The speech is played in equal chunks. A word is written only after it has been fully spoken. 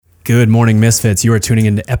Good morning, Misfits. You are tuning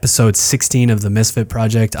into episode 16 of the Misfit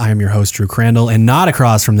Project. I am your host, Drew Crandall, and not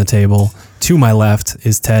across from the table, to my left,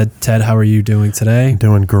 is Ted. Ted, how are you doing today?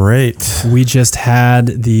 Doing great. We just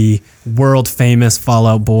had the world-famous Fall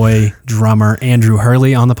Out Boy drummer, Andrew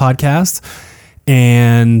Hurley, on the podcast,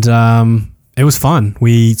 and it was fun.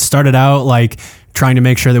 We started out trying to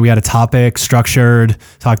make sure that we had a topic structured,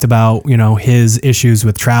 talked about, his issues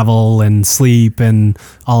with travel and sleep and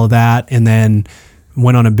all of that, and then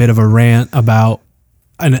went on a bit of a rant about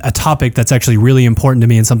a topic that's actually really important to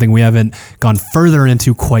me and something we haven't gone further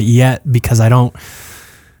into quite yet because I don't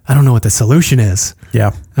know what the solution is.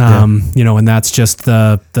 Yeah. And that's just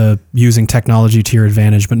the using technology to your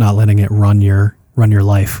advantage, but not letting it run your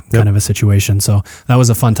life kind of a situation. So that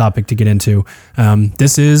was a fun topic to get into.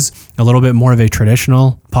 This is a little bit more of a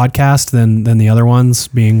traditional podcast than the other ones,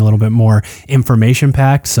 being a little bit more information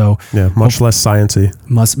packed. So much less sciencey.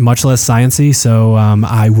 Much less sciencey. So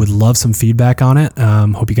I would love some feedback on it.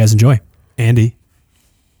 Hope you guys enjoy. Andy.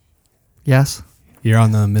 Yes. You're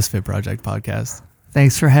on the Misfit Project podcast.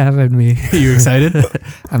 Thanks for having me. Are you excited?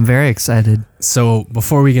 I'm very excited. So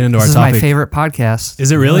before we get into this our topic. This is my favorite podcast.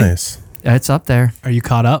 Is it really? Nice. It's up there. Are you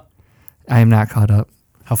caught up? I am not caught up.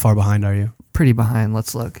 How far behind are you? Pretty behind.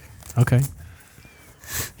 Let's look. Okay.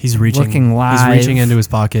 He's reaching. Looking live. He's reaching into his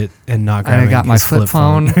pocket and not grabbing I got my his flip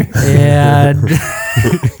phone. And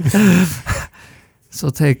so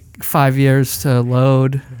it'll take 5 years to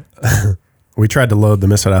load. We tried to load the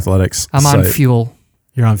Misfit Athletics I'm site. on fuel.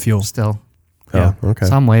 You're on fuel Still. Yeah. Oh, okay.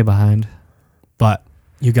 So I'm way behind. But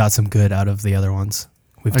you got some good out of the other ones.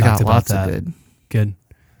 We've I talked got about lots that. of good. Good.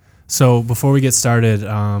 So before we get started,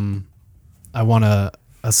 I want a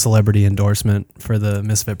celebrity endorsement for the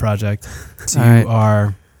Misfit Project. So you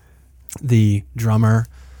are the drummer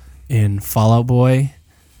in Fall Out Boy,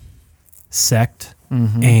 Sect,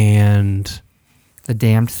 and The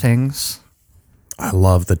Damned Things. I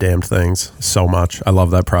love the Damned Things so much. I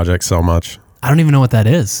love that project so much. I don't even know what that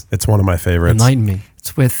is. It's one of my favorites. Enlighten me.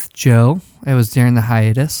 It's with Joe. It was during the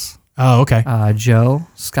hiatus. Oh, okay. Joe,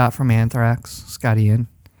 Scott from Anthrax, Scott Ian,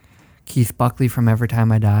 Keith Buckley from Every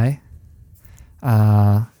Time I Die,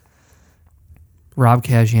 Rob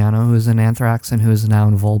Caggiano, who's in Anthrax and who's now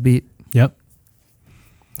in Volbeat. Yep.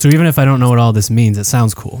 So even if I don't know what all this means, it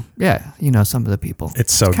sounds cool. Yeah, some of the people.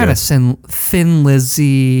 It's so kind good. of Thin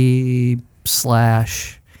Lizzy /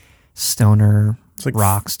 stoner, It's like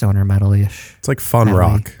rock, stoner metal-ish. It's like fun Metal-y.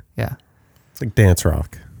 rock. Yeah. It's like dance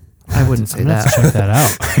rock. I wouldn't say I'm gonna that. have to check that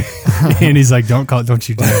out. And he's like, don't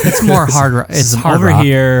you dare. It's more hard rock. It's hard over rock.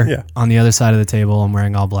 here on the other side of the table. I'm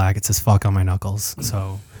wearing all black. It says fuck on my knuckles.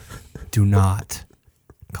 So do not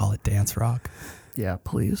call it dance rock. Yeah,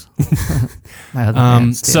 please. My other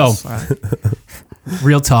band's so dance rock.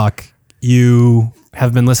 real talk. You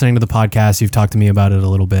have been listening to the podcast. You've talked to me about it a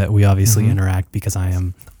little bit. We obviously interact because I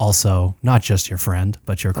am also not just your friend,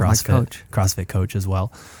 but your CrossFit coach as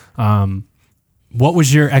well. What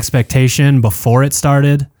was your expectation before it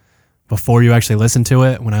started, before you actually listened to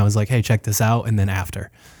it, when I was like, hey, check this out, and then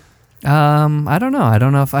after? I don't know. I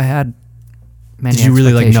don't know if I had many Did you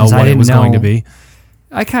really know what it was going to be?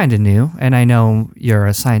 I kind of knew, and I know you're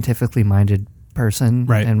a scientifically minded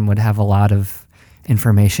person and would have a lot of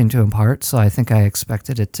information to impart, so I think I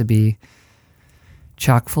expected it to be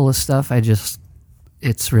chock full of stuff.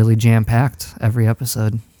 It's really jam-packed, every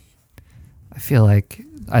episode. I feel like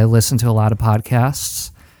I listen to a lot of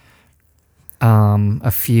podcasts,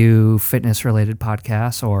 a few fitness-related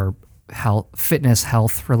podcasts or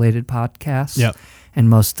health-related podcasts. Yep. And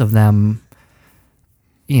most of them,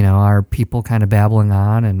 are people kind of babbling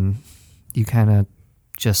on, and you kind of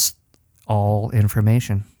just all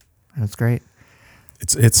information. And it's great.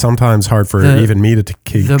 It's sometimes hard for even me to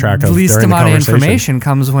keep track of. The least during amount the of information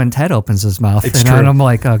comes when Ted opens his mouth. It's and true. I'm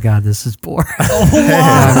like, oh God, this is boring.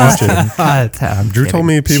 Drew told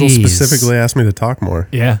me people specifically asked me to talk more.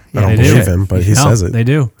 Yeah, I don't they believe do. him, but he says it. They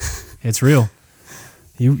do. It's real.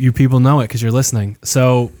 You people know it because you're listening.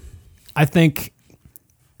 So I think,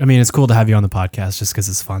 it's cool to have you on the podcast just because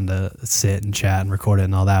it's fun to sit and chat and record it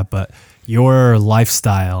and all that. But your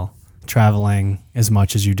lifestyle, traveling as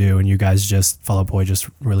much as you do, and you guys Fall Out Boy just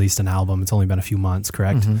released an album. It's only been a few months,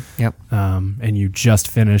 correct? Yep. And you just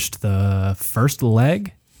finished the first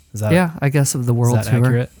leg. Is that? Yeah, I guess of the world is that tour.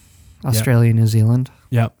 accurate? Australia, New Zealand.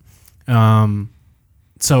 Yep.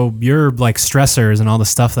 So your stressors and all the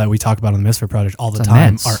stuff that we talk about on the Misfit Project all the time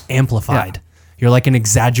immense. are amplified. Yeah. You're like an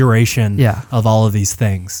exaggeration of all of these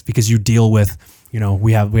things because you deal with,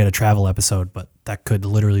 we had a travel episode, but that could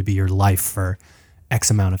literally be your life for X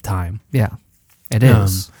amount of time. Yeah, it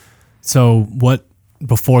is. So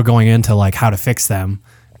before going into how to fix them,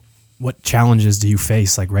 what challenges do you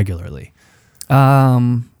face like regularly?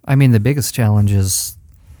 I mean, the biggest challenge is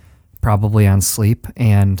probably on sleep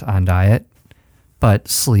and on diet, but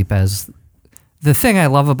sleep as the thing I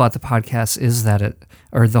love about the podcast is that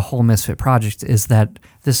or the whole Misfit Project is that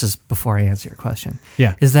this is before I answer your question.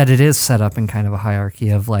 Yeah. Is that it is set up in kind of a hierarchy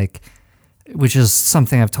of like, which is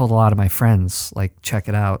something I've told a lot of my friends, like, check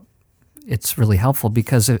it out. It's really helpful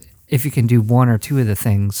because if you can do one or two of the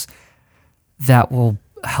things, that will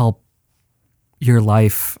help your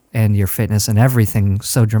life and your fitness and everything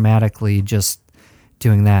so dramatically, just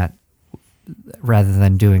doing that rather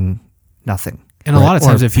than doing nothing. And a lot of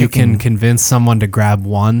times if you can convince someone to grab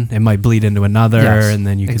one, it might bleed into another, and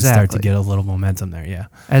then you can start to get a little momentum there. Yeah.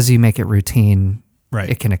 As you make it routine, right,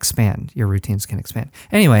 it can expand. Your routines can expand.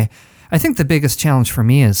 Anyway, I think the biggest challenge for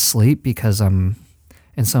me is sleep because I'm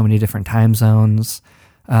in so many different time zones.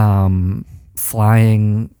 Flying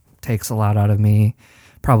takes a lot out of me.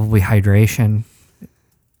 Probably hydration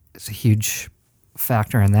is a huge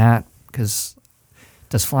factor in that because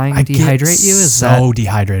does flying dehydrate you? Is so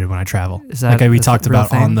dehydrated when I travel. Is that like we talked about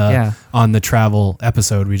thing? on the travel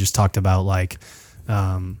episode? We just talked about like,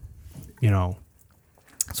 you know.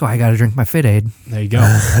 So I got to drink my Fit Aid. There you go.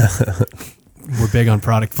 We're big on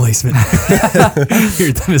product placement here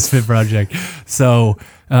at the Misfit Project. So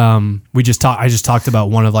I just talked about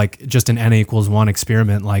one of like just an N=1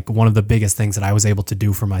 experiment. Like one of the biggest things that I was able to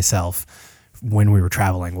do for myself when we were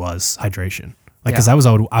traveling was hydration. Like, cause I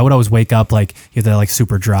would always wake up like you have the like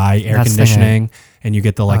super dry air conditioning and you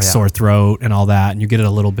get the like sore throat and all that. And you get it a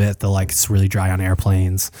little bit, the like it's really dry on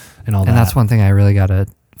airplanes and all that. And that's one thing I really got to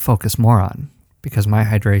focus more on because my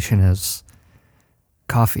hydration is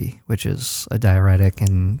coffee, which is a diuretic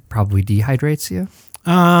and probably dehydrates you.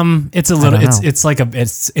 It's a little,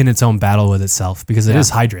 it's in its own battle with itself because it is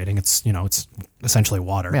hydrating. It's, it's essentially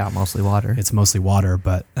water. Yeah, mostly water. It's mostly water,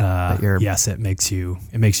 but yes, it makes you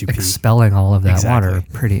expelling all of that water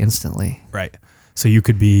pretty instantly. Right. So you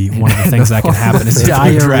could be one of the things that can happen is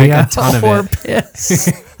diarrhea, drag a ton of or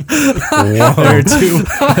piss. There are two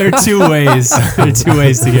ways. There are two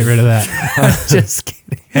ways to get rid of that. I'm just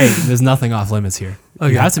kidding. Hey, there's nothing off limits here.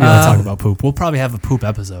 Okay. You have to be able to talk about poop. We'll probably have a poop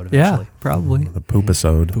episode eventually. Yeah, probably. The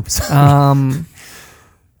poop-isode. Poop-isode.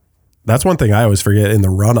 That's one thing I always forget in the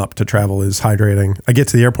run-up to travel is hydrating. I get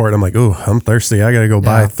to the airport, I'm like, oh, I'm thirsty. I got to go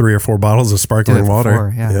buy 3 or 4 bottles of sparkling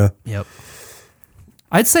water. Yep.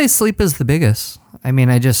 I'd say sleep is the biggest. I mean,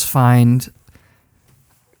 I just find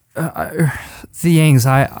the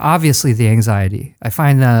anxiety. I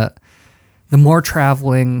find that the more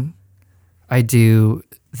traveling I do,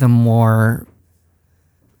 the more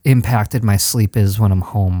impacted my sleep is when I'm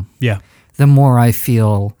home. Yeah. The more I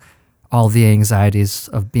feel all the anxieties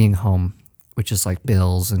of being home, which is like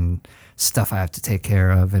bills and stuff I have to take care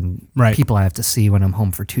of and people I have to see when I'm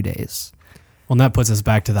home for 2 days. Well, and that puts us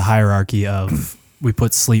back to the hierarchy of we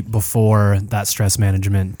put sleep before that stress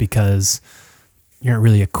management because you're not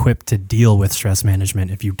really equipped to deal with stress management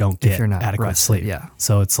if you don't get adequate sleep. Yeah.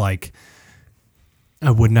 So it's like, I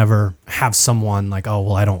would never have someone like, oh,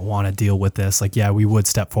 well, I don't want to deal with this. Like, yeah, we would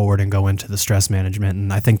step forward and go into the stress management.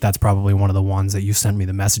 And I think that's probably one of the ones that you sent me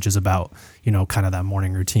the messages about, kind of that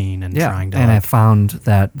morning routine and trying to. And I found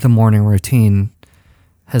that the morning routine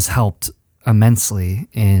has helped immensely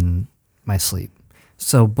in my sleep.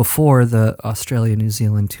 So before the Australia-New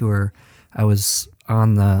Zealand tour, I was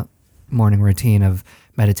on the morning routine of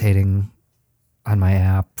meditating on my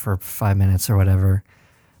app for 5 minutes or whatever.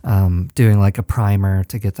 Doing like a primer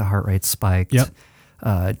to get the heart rate spiked.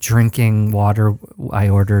 Yep. Drinking water. I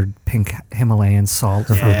ordered pink Himalayan salt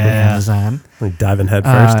from Amazon. Like diving head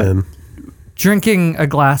first in. Drinking a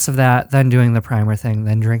glass of that, then doing the primer thing,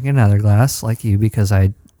 then drinking another glass like you because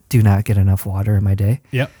I do not get enough water in my day.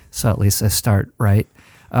 Yep. So at least I start right.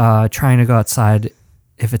 Trying to go outside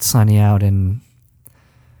if it's sunny out and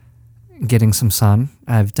getting some sun.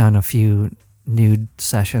 I've done a few nude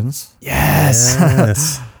sessions.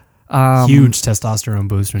 Yes. Huge testosterone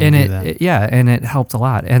booster when you do that. And it helped a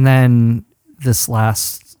lot. And then this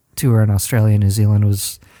last tour in Australia and New Zealand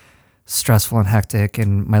was stressful and hectic,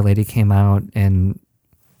 and my lady came out, and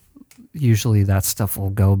usually that stuff will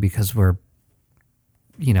go because we're,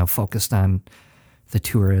 focused on the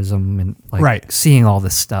tourism and seeing all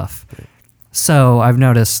this stuff. Right. So I've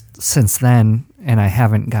noticed since then, and I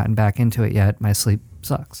haven't gotten back into it yet, my sleep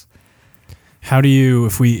sucks. How do you,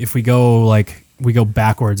 if we go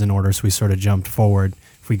backwards in order, so we sort of jumped forward,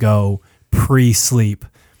 if we go pre-sleep,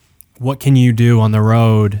 what can you do on the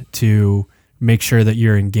road to make sure that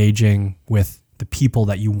you're engaging with the people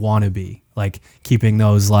that you want to be? Like keeping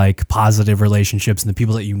those like positive relationships and the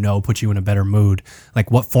people that put you in a better mood. Like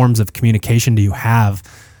what forms of communication do you have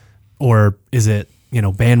or is it,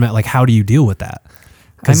 bandmate? Like, how do you deal with that?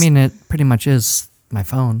 I mean, it pretty much is my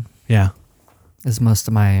phone. Yeah. Is most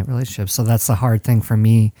of my relationships. So that's the hard thing for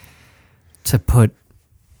me to put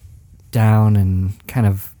down and kind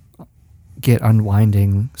of get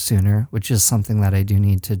unwinding sooner, which is something that I do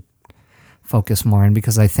need to focus more on,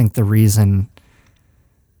 because I think the reason,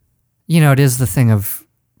 it is the thing of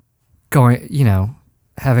going,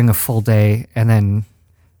 having a full day and then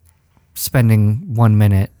spending 1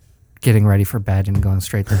 minute getting ready for bed and going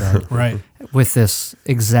straight to bed. Right. With this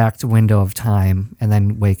exact window of time, and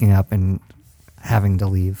then waking up and having to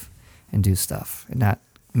leave and do stuff and not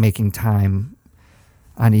making time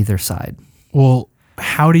on either side. Well,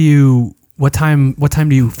 what time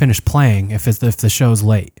do you finish playing if the show's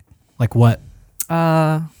late? Like what?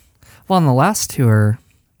 Well, on the last tour,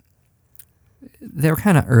 they were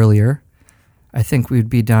kind of earlier. I think we'd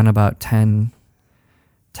be done about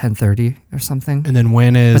 10:30 or something. And then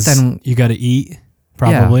you got to eat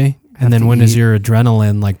probably. Yeah, and then when is your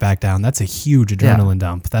adrenaline like back down? That's a huge adrenaline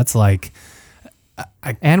dump. That's like,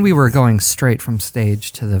 and we were going straight from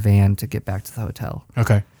stage to the van to get back to the hotel.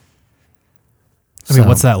 Okay. I mean,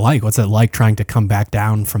 what's that like? What's it like trying to come back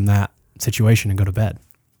down from that situation and go to bed?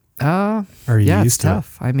 Or are you used to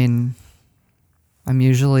tough. I mean, I'm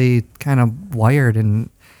usually kind of wired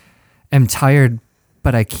and am tired,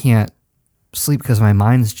 but I can't sleep because my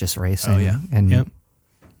mind's just racing. Oh yeah. And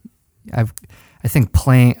I think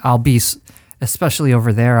playing, especially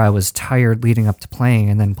over there, I was tired leading up to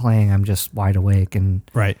playing, and then playing, I'm just wide awake, and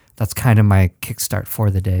right. That's kind of my kickstart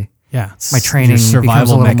for the day. Yeah. My training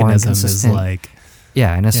survival becomes a mechanism is like,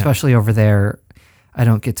 yeah. And especially over there, I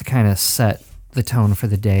don't get to kind of set the tone for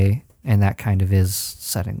the day, and that kind of is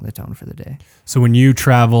setting the tone for the day. So when you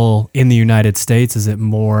travel in the United States, is it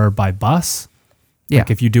more by bus? Yeah.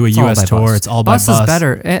 Like if you do a U.S. tour, it's all by bus. Bus is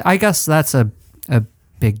better. I guess that's a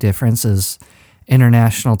big difference is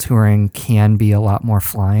international touring can be a lot more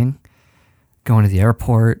flying. Going to the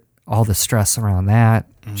airport, all the stress around that,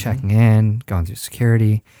 checking in, going through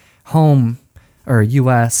security. Home or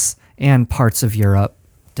U.S. and parts of Europe,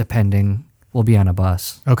 depending, will be on a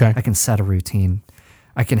bus. Okay. I can set a routine.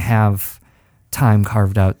 I can have time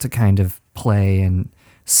carved out to kind of play and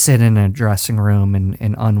sit in a dressing room and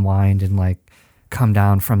unwind and like come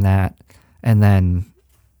down from that, and then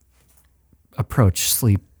approach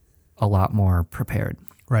sleep a lot more prepared.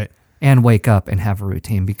 Right. And wake up and have a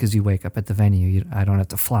routine, because you wake up at the venue. I don't have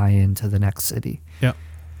to fly into the next city. Yep.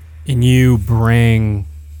 And you bring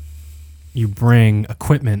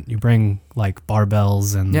equipment. You bring like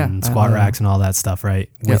barbells and squat racks and all that stuff, right?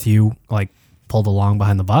 With you, like pulled along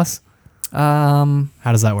behind the bus? How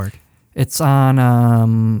does that work? It's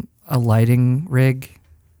on a lighting rig.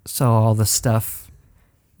 So all the stuff,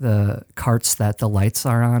 the carts that the lights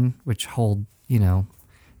are on, which hold,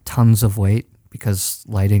 tons of weight because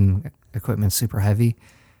lighting equipment's super heavy.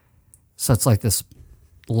 So it's like this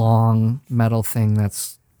long metal thing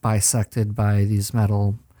that's bisected by these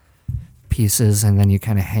metal pieces, and then you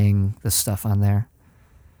kind of hang the stuff on there.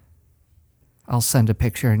 I'll send a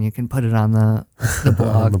picture and you can put it on the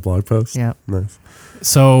blog. On the blog post? Yeah. Nice.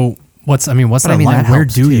 So what's that like? Where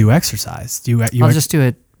do too. you exercise? I'll just do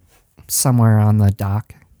it somewhere on the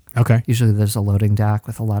dock. Okay. Usually there's a loading dock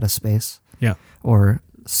with a lot of space. Yeah. Or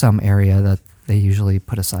some area that they usually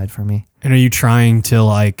put aside for me. And are you trying to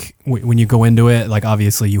like, when you go into it, like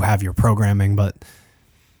obviously you have your programming, but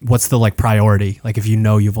what's the like priority? Like if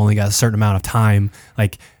you've only got a certain amount of time,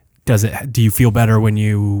 like do you feel better when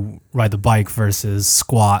you ride the bike versus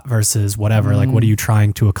squat versus whatever? Like what are you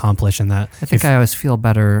trying to accomplish in that? I think I always feel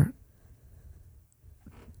better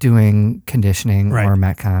doing conditioning or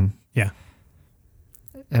Metcon. Yeah.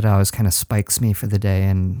 It always kind of spikes me for the day,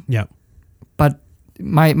 and yeah. But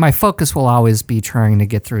my focus will always be trying to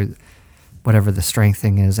get through whatever the strength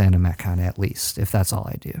thing is and a Metcon at least, if that's all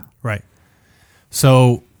I do. Right.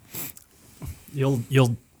 So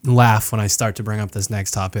you'll laugh when I start to bring up this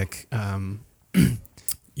next topic.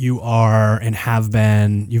 You are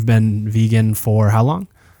and you've been vegan for how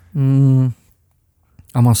long?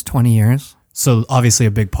 Almost 20 years. So obviously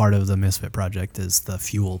a big part of the Misfit Project is the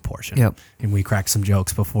fuel portion. Yep. And we cracked some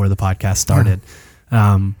jokes before the podcast started.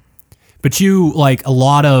 But you, like a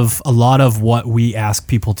lot of what we ask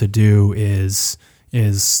people to do is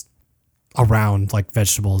around like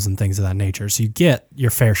vegetables and things of that nature. So you get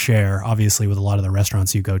your fair share, obviously, with a lot of the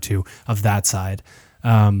restaurants you go to of that side.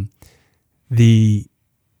 The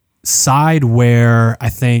side where I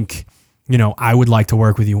think, I would like to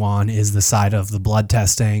work with you on is the side of the blood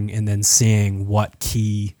testing and then seeing what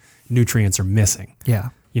key nutrients are missing. Yeah.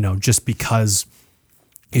 Just because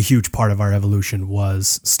a huge part of our evolution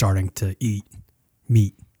was starting to eat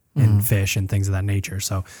meat in fish and things of that nature.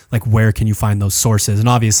 So like, where can you find those sources? And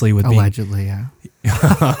obviously with allegedly, yeah.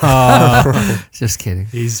 Just kidding.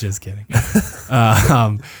 He's just kidding.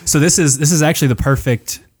 So this is actually the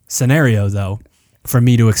perfect scenario though for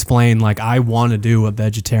me to explain, like, I want to do a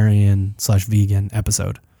vegetarian/vegan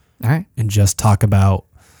episode. All right. And just talk about,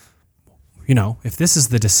 if this is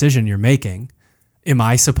the decision you're making, am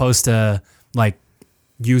I supposed to like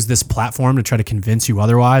use this platform to try to convince you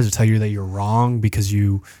otherwise, or tell you that you're wrong because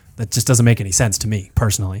that just doesn't make any sense to me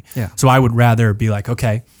personally. Yeah. So I would rather be like,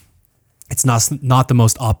 okay, it's not the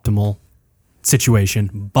most optimal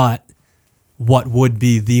situation, but what would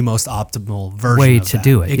be the most optimal version way of to that?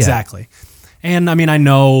 do it. Exactly. Yeah. And I mean, I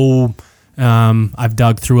know I've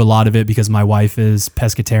dug through a lot of it because my wife is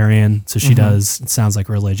pescatarian, so she does. It sounds like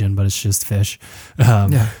religion, but it's just fish.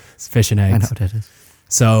 It's fish and eggs. I know what it is.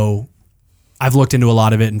 So I've looked into a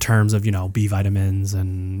lot of it in terms of, B vitamins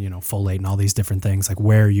and, folate and all these different things. Like,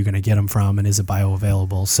 where are you going to get them from, and is it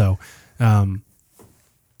bioavailable? So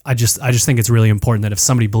I just think it's really important that if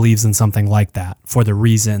somebody believes in something like that for the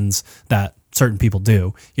reasons that certain people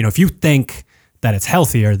do, if you think that it's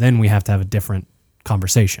healthier, then we have to have a different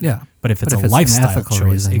conversation. Yeah. But if it's a lifestyle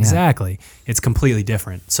choice, exactly, it's completely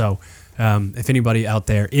different. So if anybody out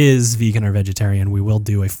there is vegan or vegetarian, we will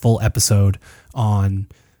do a full episode on,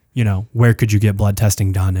 where could you get blood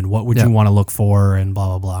testing done and what would you want to look for and blah,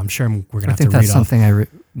 blah, blah. I'm sure we're going to have to read off. I think that's something I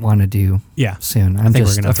want to do soon. I think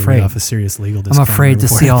we're going to have to read off a serious legal disclaimer. I'm afraid to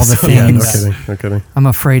see all the things. Yeah, no kidding. I'm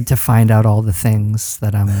afraid to find out all the things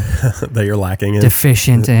that I'm that you're lacking in.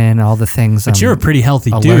 Deficient in, all the things but you're a pretty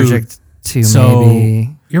healthy allergic dude. To so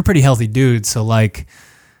maybe. You're a pretty healthy dude. So like,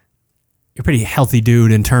 you're a pretty healthy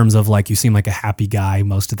dude in terms of like, you seem like a happy guy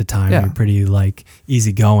most of the time. Yeah. You're pretty like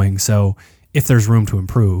easygoing. So if there's room to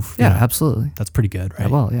improve, absolutely. That's pretty good,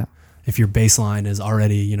 right? Well, yeah. If your baseline is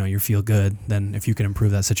already, you feel good, then if you can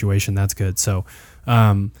improve that situation, that's good. So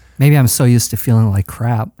maybe I'm so used to feeling like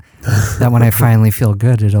crap that when I finally feel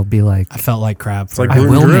good, it'll be like I felt like crap. It's like I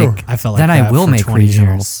will make. I felt like then crap I will for make 20 regionals.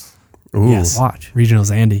 Years. Ooh. Yes. Watch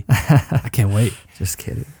Regionals Andy. I can't wait. Just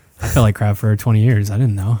kidding. I felt like crap for 20 years. I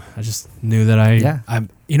didn't know. I just knew that I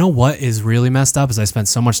you know what is really messed up is I spent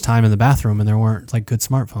so much time in the bathroom and there weren't like good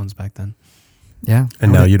smartphones back then. Yeah.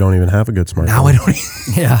 And now you don't even have a good smartphone. Now I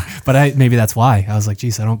don't. Yeah. But maybe that's why. I was like,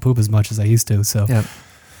 geez, I don't poop as much as I used to. So,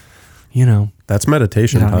 That's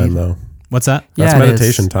meditation time though. What's that? That's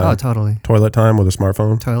meditation time. Oh, totally. Toilet time with a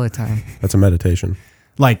smartphone. Toilet time. That's a meditation.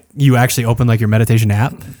 Like you actually open like your meditation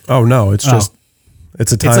app? Oh no, it's just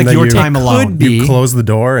it's a time. It's like that your time alone. You close the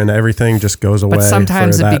door and everything just goes away. But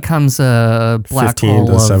sometimes it becomes a black 15 hole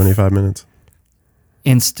to 75 minutes.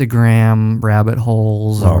 Instagram rabbit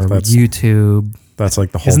holes or YouTube. That's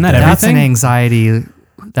like the whole. Isn't that day. That's an everything? anxiety.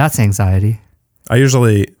 That's anxiety. I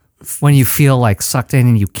usually when you feel like sucked in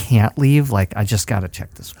and you can't leave, like I just got to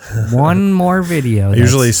check this one more video. I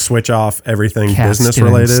usually switch off everything business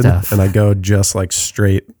related and I go just like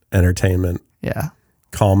straight entertainment. Yeah.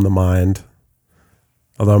 Calm the mind.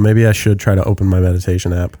 Although maybe I should try to open my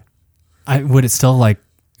meditation app. Would it still it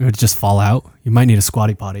would just fall out? You might need a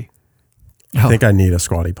squatty potty. I think I need a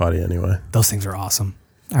squatty potty anyway. Those things are awesome.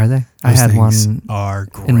 Are they? I had one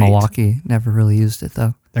in Milwaukee. Never really used it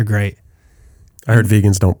though. They're great. I heard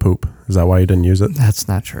vegans don't poop. Is that why you didn't use it? That's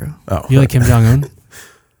not true. Oh, you like Kim Jong-un?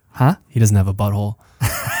 Huh? He doesn't have a butthole.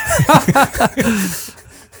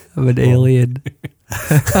 I'm an alien.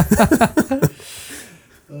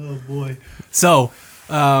 Oh boy. So,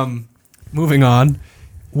 moving on.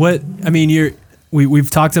 We've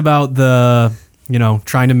talked about the,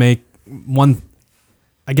 trying to make one.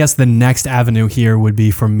 I guess the next avenue here would be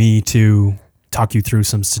for me to talk you through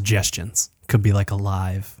some suggestions. Could be like a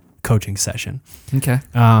live coaching session. Okay.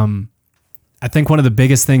 I think one of the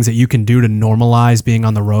biggest things that you can do to normalize being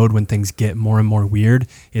on the road when things get more and more weird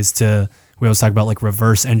is we always talk about like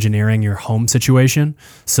reverse engineering your home situation.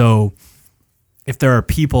 So if there are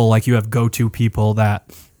people, like you have go-to people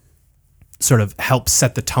that sort of help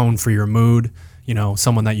set the tone for your mood,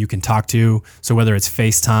 someone that you can talk to. So whether it's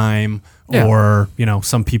FaceTime or,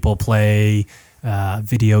 some people play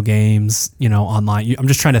video games, online. I'm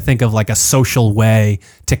just trying to think of like a social way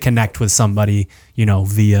to connect with somebody,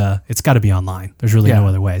 via, it's got to be online. There's really no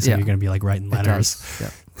other way. So you're going to be like writing letters,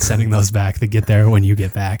 sending those back to get there when you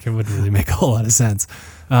get back. It wouldn't really make a whole lot of sense.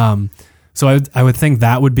 So I would think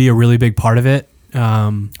that would be a really big part of it.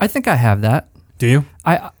 I think I have that. Do you?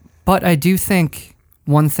 But I do think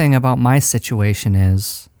one thing about my situation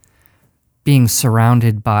is being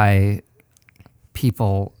surrounded by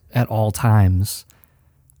people at all times.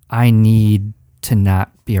 I need to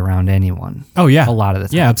not be around anyone. Oh yeah. A lot of the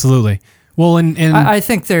time. Yeah, absolutely. Well, and I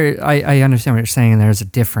think I understand what you're saying, and there's a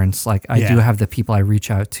difference. Like I do have the people I reach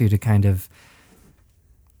out to kind of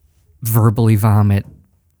verbally vomit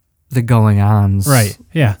the going-ons, right?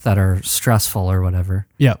 Yeah, that are stressful or whatever.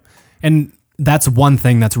 Yeah, and that's one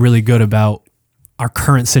thing that's really good about our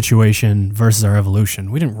current situation versus our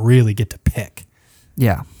evolution. We didn't really get to pick.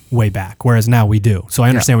 Yeah. Way back, whereas now we do. So I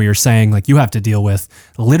understand what you're saying. Like you have to deal with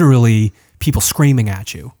literally people screaming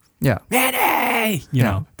at you. Yeah. Manny! You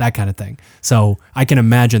know, that kind of thing. So I can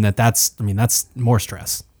imagine that's more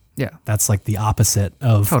stress. Yeah. That's like the opposite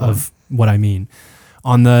of what I mean.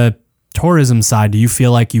 On the tourism side, do you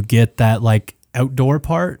feel like you get that like outdoor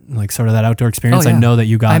part, like sort of that outdoor experience? I know that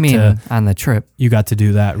you got on the trip. You got to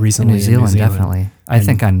do that recently in New Zealand. Definitely. I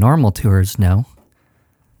think on normal tours, no.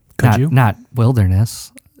 Could you? Not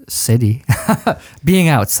wilderness, city. Being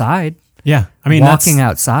outside. Yeah. I mean, walking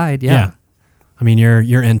outside. Yeah. I mean,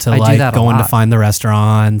 you're into like going to find the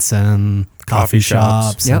restaurants and coffee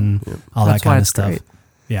shops and all that kind of stuff. Great.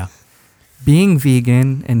 Yeah. Being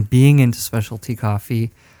vegan and being into specialty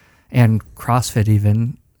coffee and CrossFit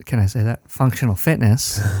even, can I say that? Functional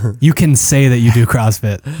fitness. You can say that you do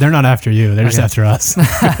CrossFit. They're not after you. They're just after us.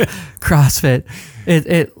 CrossFit.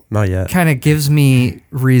 It not yet. Kind of gives me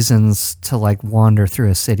reasons to like wander through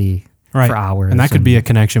a city for hours. And that could be a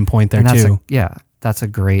connection point there too. That's a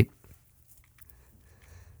great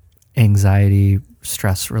anxiety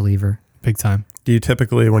stress reliever. Big time. Do you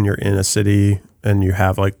typically, when you're in a city and you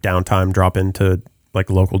have like downtime, drop into like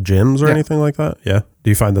local gyms or anything like that? Yeah. Do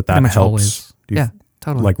you find that helps? Always.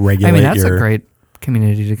 Totally. Like regulate I mean, that's a great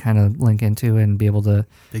community to kind of link into and be able to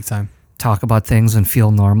big time talk about things and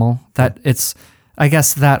feel normal. That it's, I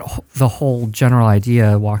guess that the whole general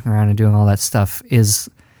idea walking around and doing all that stuff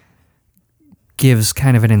gives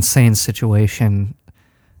kind of an insane situation.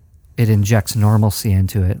 It injects normalcy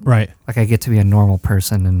into it. Right. Like I get to be a normal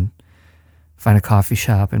person and find a coffee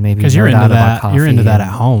shop and maybe because you're into that. You're into that at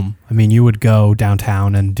home. I mean, you would go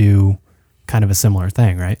downtown and do kind of a similar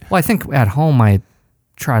thing, right? Well, I think at home I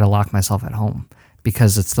try to lock myself at home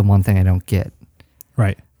because it's the one thing I don't get.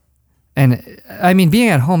 Right. And I mean, being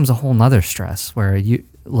at home is a whole nother stress where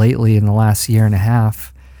lately in the last year and a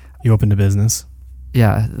half, you opened a business.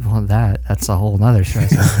 Yeah. Well, that's a whole nother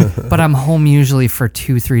stress, but I'm home usually for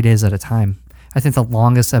 2-3 days at a time. I think the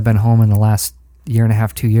longest I've been home in the last year and a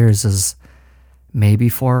half, 2 years is maybe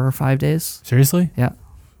 4 or 5 days. Seriously? Yeah.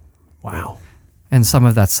 Wow. And some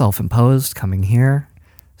of that's self-imposed coming here,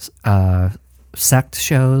 sect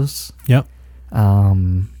shows. Yep.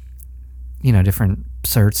 Different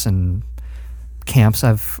certs and camps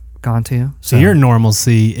I've gone to. So your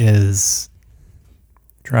normalcy is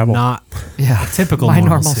travel. Not typical. My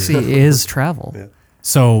normalcy is travel. Yeah.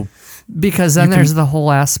 So because then there's the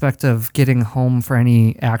whole aspect of getting home for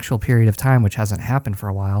any actual period of time, which hasn't happened for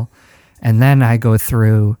a while. And then I go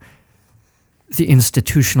through the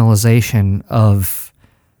institutionalization of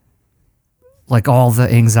like all the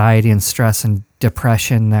anxiety and stress and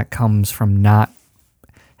depression that comes from not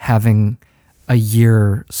having a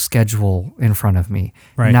year schedule in front of me,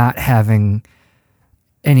 not having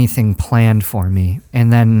anything planned for me.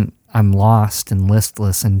 And then I'm lost and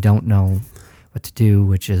listless and don't know what to do,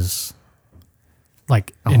 which is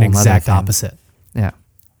like an exact opposite. Yeah.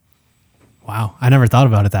 Wow. I never thought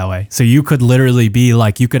about it that way. So you could literally be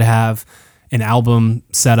like, you could have an album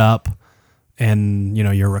set up and,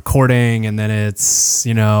 you're recording and then it's,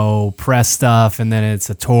 press stuff and then it's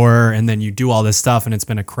a tour and then you do all this stuff and it's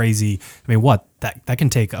been a crazy, that can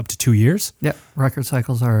take up to 2 years. Yeah. Record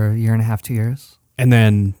cycles are 1.5 years, 2 years. And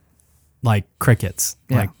then like crickets,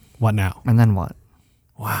 like what now? And then what?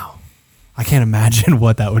 Wow. I can't imagine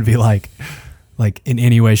what that would be like in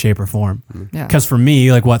any way, shape or form. Yeah. Cause for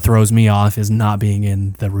me, like what throws me off is not being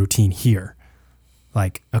in the routine here.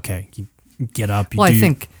 Like, okay, you get up.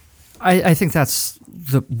 I think that's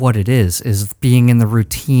what it is being in the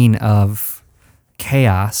routine of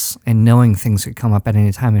chaos and knowing things could come up at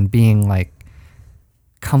any time and being like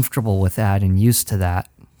comfortable with that and used to that.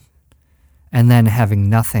 And then having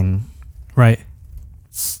nothing. Right.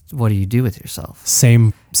 What do you do with yourself?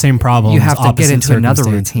 Same problems. You have to get into another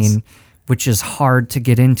routine, which is hard to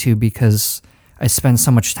get into because I spend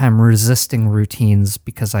so much time resisting routines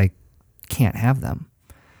because I can't have them.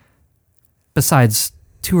 Besides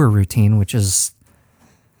tour routine, which is,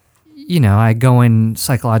 I go in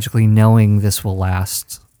psychologically knowing this will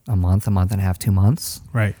last a month and a half, 2 months.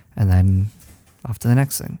 Right. And then off to the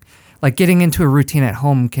next thing. Like getting into a routine at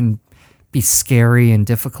home can be scary and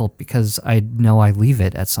difficult because I know I leave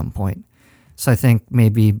it at some point. So I think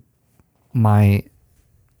maybe my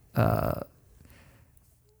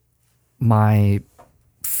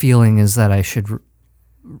feeling is that I should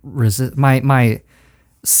resist. My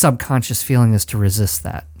subconscious feeling is to resist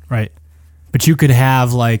that. Right. But you could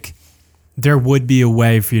have like, there would be a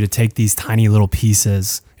way for you to take these tiny little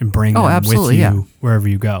pieces and bring them with you wherever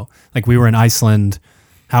you go. Like we were in Iceland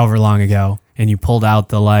however long ago, and you pulled out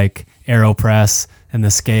the like AeroPress and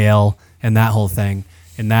the scale and that whole thing.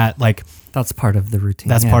 And that like, that's part of the routine.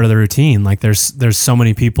 That's part of the routine. Like there's so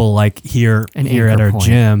many people like here at our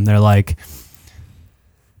gym. They're like,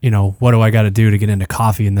 what do I got to do to get into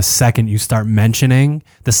coffee? And the second you start mentioning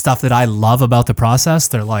the stuff that I love about the process,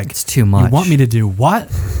 they're like, it's too much. You want me to do what?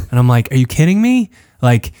 And I'm like, are you kidding me?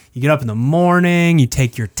 Like you get up in the morning, you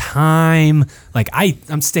take your time. Like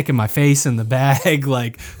I'm sticking my face in the bag,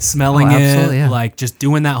 like smelling it, like just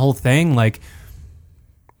doing that whole thing. Like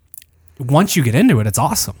once you get into it, it's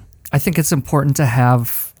awesome. I think it's important to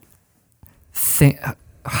have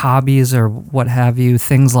hobbies or what have you,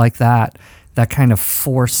 things like that kind of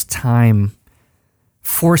force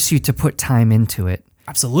you to put time into it.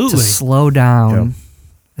 Absolutely. To slow down,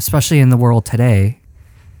 especially in the world today,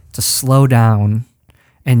 to slow down,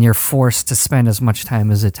 and you're forced to spend as much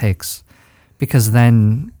time as it takes, because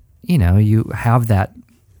then, you have that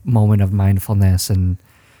moment of mindfulness and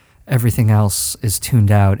everything else is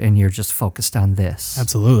tuned out and you're just focused on this.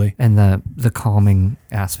 Absolutely. And the calming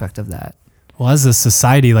aspect of that. Well, as a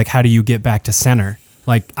society, like how do you get back to center?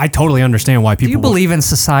 Like I totally understand why people. Do you believe in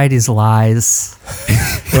society's lies?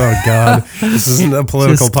 Oh God, this isn't a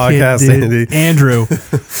political podcast, Andy. Andrew.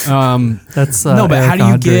 That's no, but Eric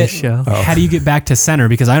Andre's show. How do you get back to center?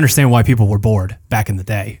 Because I understand why people were bored back in the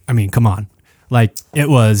day. I mean, come on, like it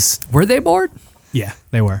was. Were they bored? Yeah,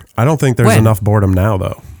 they were. I don't think there's enough boredom now,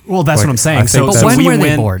 though. Well, that's what I'm saying. But when were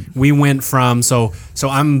they bored? We went from so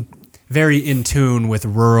I'm very in tune with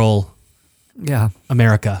rural. Yeah.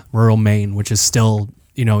 America, rural Maine, which is still,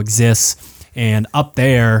 exists. And up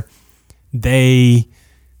there, they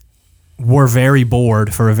were very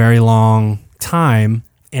bored for a very long time.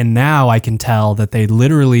 And now I can tell that they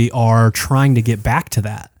literally are trying to get back to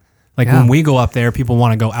that. Like when we go up there, people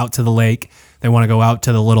want to go out to the lake. They want to go out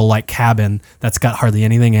to the little like cabin that's got hardly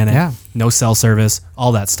anything in it. Yeah. No cell service,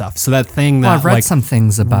 all that stuff. So that thing that I've read some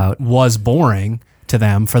things about was boring to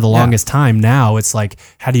them for the longest time. Now it's like,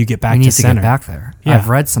 how do you get back to center? We need to get back there. Yeah. I've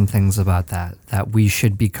read some things about that we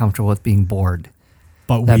should be comfortable with being bored.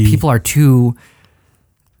 But people are too,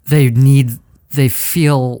 they're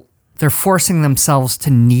forcing themselves to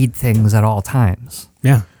need things at all times.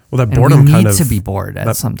 Yeah. Well, that boredom kind of, to be bored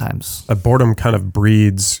at sometimes. That boredom kind of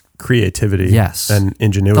breeds creativity and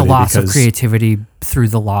ingenuity. The loss of creativity through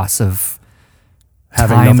the loss of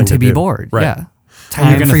having time nothing to be bored. Right. Yeah.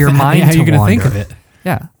 Time for your mind to wander. How are you going to think of it?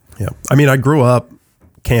 Yeah. Yeah. I mean, I grew up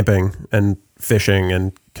camping and fishing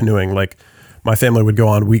and canoeing. Like my family would go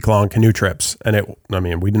on week-long canoe trips, and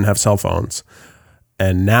we didn't have cell phones.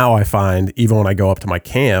 And now I find even when I go up to my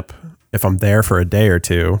camp, if I'm there for a day or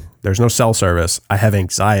two, there's no cell service. I have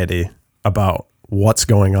anxiety about what's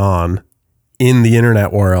going on in the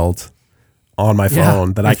internet world on my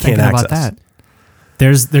phone that I can't access. About that.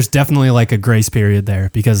 There's definitely like a grace period there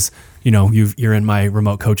because, you're in my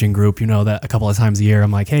remote coaching group. You know that a couple of times a year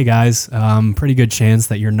I'm like, hey guys, pretty good chance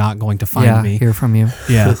that you're not going to find me. Hear from you.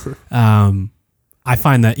 Yeah. I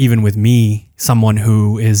find that even with me, someone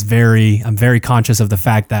who is I'm very conscious of the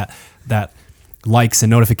fact that likes and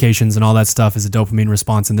notifications and all that stuff is a dopamine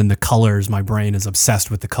response. And then the colors, my brain is obsessed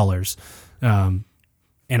with the colors.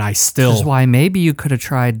 And I still... Which is why maybe you could have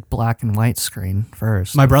tried black and white screen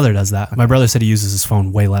first. My brother does that. Okay. My brother said he uses his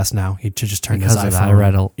phone way less now. He just turned his iPhone. I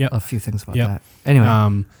read a few things about that.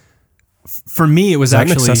 Anyway. For me, it was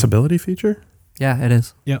actually... an accessibility feature? Yeah, it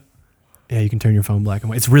is. Yep. Yeah, you can turn your phone black and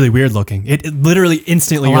white. It's really weird looking. It literally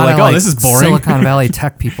instantly, you're like, oh, this is boring. Silicon Valley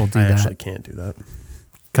tech people do that. I actually can't do that.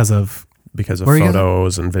 Because of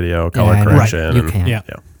photos and video, color correction. Right. You can. Yeah.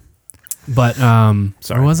 But,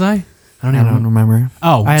 sorry. Where was I? I don't remember.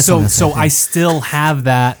 Oh, so I still have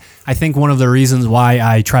that. I think one of the reasons why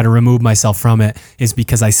I try to remove myself from it is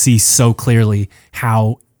because I see so clearly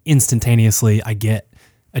how instantaneously I get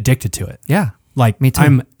addicted to it. Yeah. Like me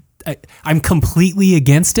too. I'm completely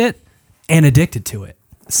against it and addicted to it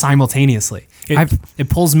simultaneously. It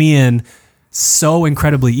pulls me in so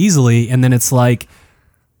incredibly easily, and then it's like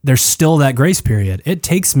there's still that grace period. It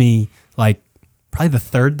takes me like probably the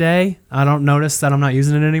third day I don't notice that I'm not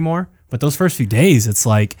using it anymore. But those first few days, it's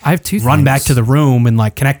like I have two run things. Back to the room and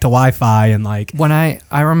like connect to Wi-Fi and like when I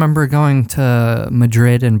remember going to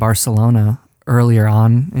Madrid and Barcelona earlier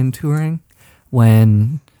on in touring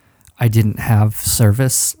when I didn't have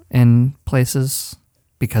service in places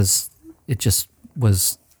because it just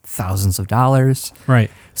was thousands of dollars.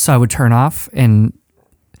 Right. So I would turn off, and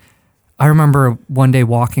I remember one day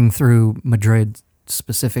walking through Madrid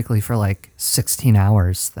specifically for like 16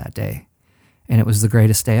 hours that day. And it was the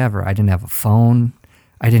greatest day ever. I didn't have a phone.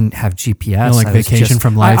 I didn't have GPS. Like vacation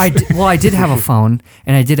from life. I did have a phone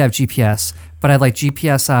and I did have GPS, but I'd like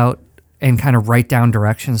GPS out and kind of write down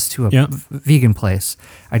directions to a vegan place.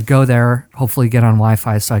 I'd go there, hopefully get on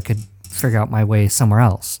Wi-Fi so I could figure out my way somewhere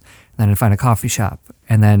else. Then I'd find a coffee shop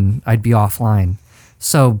and then I'd be offline.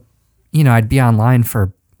 So, I'd be online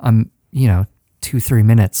for, 2-3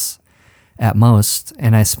 minutes at most.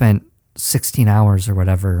 And I spent 16 hours or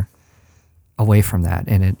whatever away from that.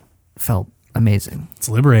 And it felt amazing. It's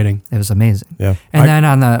liberating. It was amazing. Yeah. And then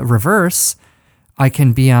on the reverse, I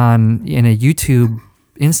can be in a YouTube,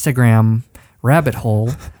 Instagram rabbit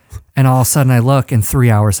hole, and all of a sudden I look and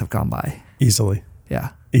 3 hours have gone by. Easily. Yeah.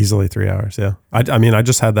 Easily 3 hours. Yeah. I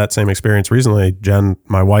just had that same experience recently. Jen,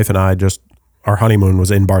 my wife, and I our honeymoon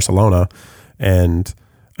was in Barcelona, and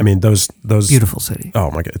those beautiful city.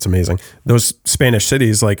 Oh my God, it's amazing. Those Spanish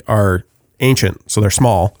cities are ancient, so they're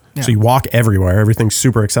small. Yeah. So you walk everywhere. Everything's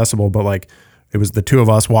super accessible, but it was the two of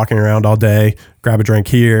us walking around all day, grab a drink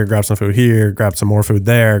here, grab some food here, grab some more food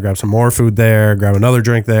there, grab some more food there, grab another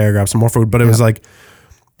drink there, grab some more food. But it was you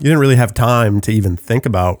didn't really have time to even think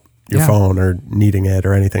about your phone or needing it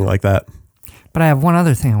or anything like that. But I have one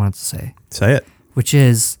other thing I wanted to say. Say it. Which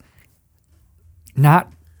is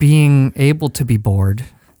not being able to be bored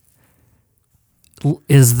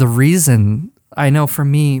is the reason. I know for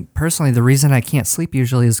me personally, the reason I can't sleep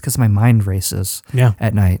usually is because my mind races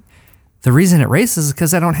at night. The reason it races is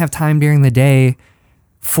because I don't have time during the day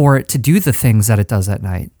for it to do the things that it does at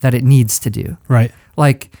night, that it needs to do. Right.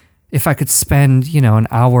 Like if I could spend, an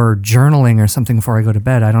hour journaling or something before I go to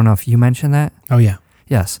bed. I don't know if you mentioned that. Oh, yeah.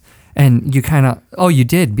 Yes. And you kind of, you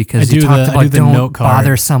did, because you talked about don't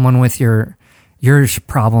bother someone with your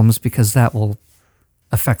problems because that will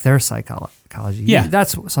affect their psychology. Yeah.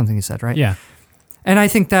 That's something you said, right? Yeah. And I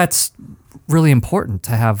think that's really important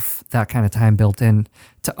to have that kind of time built in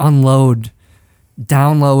to download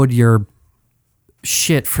your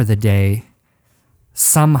shit for the day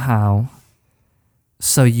somehow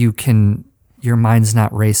so your mind's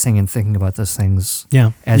not racing and thinking about those things.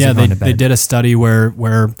 Yeah. As you're going to bed. They did a study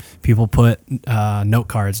where people put note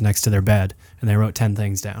cards next to their bed and they wrote 10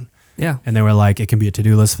 things down. Yeah. And they were like, it can be a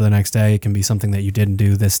to-do list for the next day. It can be something that you didn't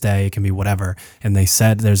do this day. It can be whatever. And they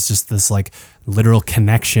said there's just this literal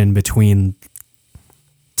connection between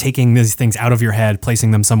taking these things out of your head, placing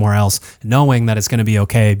them somewhere else, knowing that it's going to be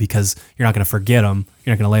okay because you're not going to forget them.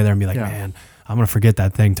 You're not going to lay there and be like, man, I'm going to forget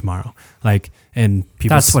that thing tomorrow. And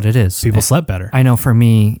people. That's what it is. People slept better. I know for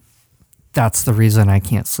me, that's the reason I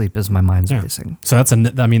can't sleep is my mind's racing. So that's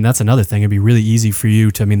another thing. It'd be really easy for you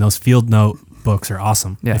to, those field note books are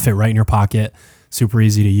awesome. Yeah. They fit right in your pocket, super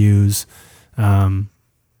easy to use. So I'm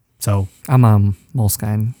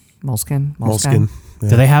Moleskine. Yeah.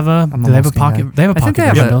 Do they have a pocket? Guy. They have a pocket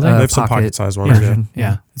version, don't they? They have some pocket-sized ones.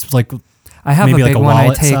 Yeah. It's like I have maybe a big a one I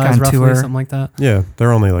wallet take size, on roughly, tour. something like that. Yeah,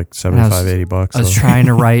 they're only like $75, $80. I was trying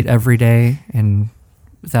to write every day, and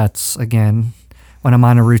that's again when I'm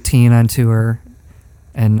on a routine on tour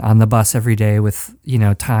and on the bus every day with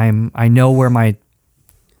time. I know where my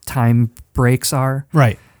time breaks are.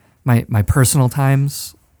 Right. My personal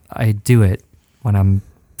times, I do it. When I'm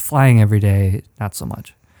flying every day, not so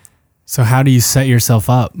much. So how do you set yourself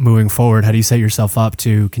up moving forward? How do you set yourself up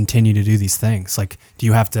to continue to do these things? Do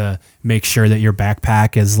you have to make sure that your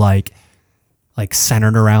backpack is like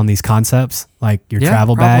centered around these concepts, like your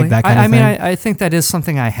travel bag, that kind of thing? I think that is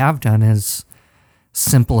something I have done is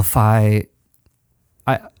simplify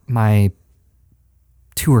my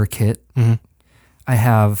tour kit. Mm-hmm.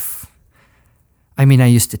 I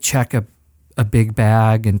used to check a big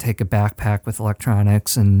bag and take a backpack with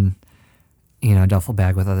electronics and a duffel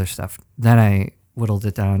bag with other stuff. Then I whittled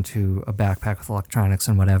it down to a backpack with electronics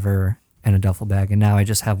and whatever and a duffel bag. And now I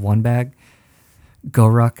just have one bag.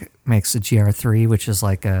 GoRuck makes a GR3, which is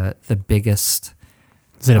the biggest.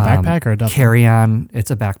 Is it a backpack or a duffel? Carry-on.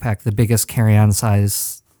 It's a backpack, the biggest carry-on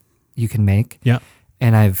size you can make. Yeah.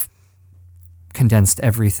 And I've condensed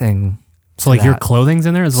everything. So your clothing's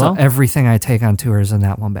in there as well? So everything I take on tour is in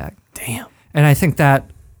that one bag. Damn. And I think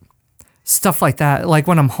that stuff like that, like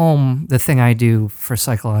when I'm home, the thing I do for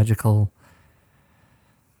psychological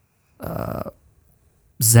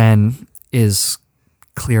zen is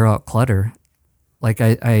clear out clutter.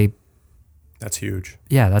 That's huge.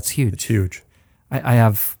 Yeah, that's huge. It's huge. I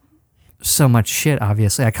have so much shit,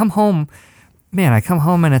 obviously. I come home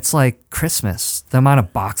and it's like Christmas. The amount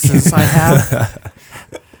of boxes I have.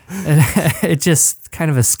 And it just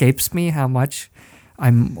kind of escapes me how much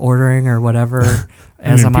I'm ordering or whatever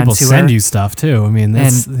as I'm on people tour. send you stuff too. I mean,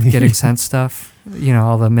 that's and getting sent stuff.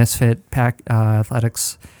 All the Misfit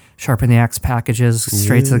Athletics Sharpen the Axe packages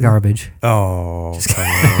straight to the garbage. Oh,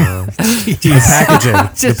 the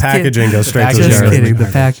packaging. The packaging goes straight to the Just garbage. kidding. The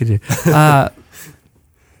packaging.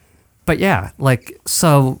 But yeah,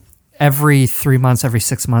 so every 3 months, every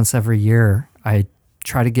 6 months, every year, I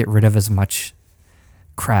try to get rid of as much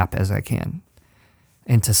crap as I can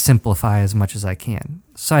and to simplify as much as I can.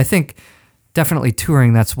 So I think definitely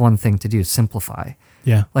touring, that's one thing to do, simplify.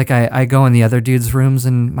 Yeah. I go in the other dudes' rooms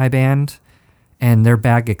in my band and their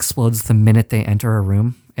bag explodes the minute they enter a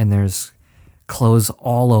room and there's clothes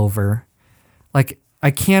all over. I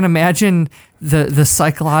can't imagine the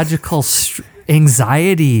psychological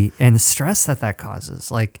anxiety and stress that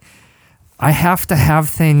causes. I have to have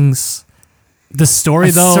things the story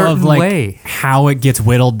a though certain of way. how it gets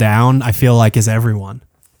whittled down, I feel like is everyone.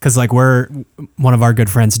 Because one of our good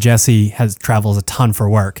friends, Jesse, travels a ton for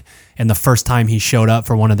work. And the first time he showed up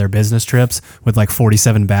for one of their business trips with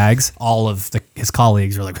 47 bags, all of his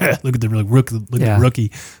colleagues were like, look at the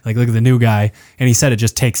rookie, look at the new guy. And he said it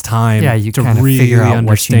just takes time to really figure out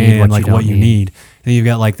understand what you need. And you've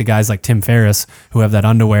got the guys like Tim Ferriss who have that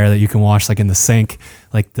underwear that you can wash in the sink.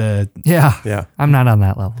 Yeah. I'm not on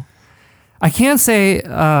that level. I can say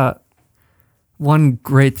one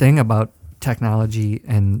great thing about technology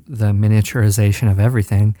and the miniaturization of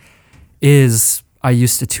everything is I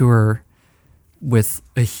used to tour with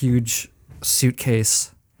a huge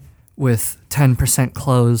suitcase with 10%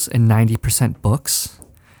 clothes and 90% books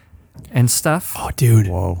and stuff. Oh, dude.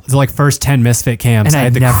 Whoa. The first 10 Misfit camps, And I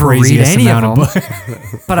had the never read craziest any amount of of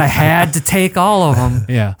books. But I had to take all of them.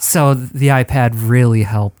 Yeah. So the iPad really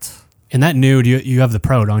helped. And that new, you have the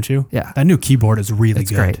Pro, don't you? Yeah. That new keyboard is really It's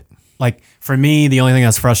good. great. For me, the only thing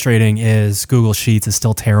that's frustrating is Google Sheets is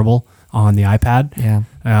still terrible on the iPad. Yeah.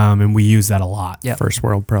 And we use that a lot. Yeah. First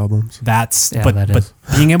world problems. But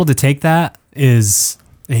being able to take that is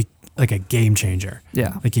a game changer.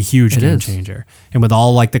 Yeah. A huge game changer. And with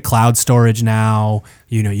all the cloud storage now,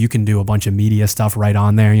 you can do a bunch of media stuff right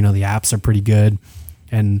on there. The apps are pretty good.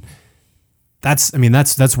 And that's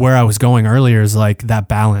where I was going earlier is that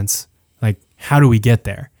balance. How do we get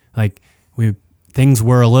there? Things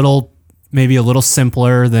were maybe a little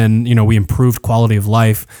simpler than, we improved quality of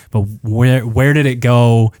life, but where did it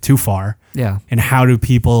go too far? Yeah. And how do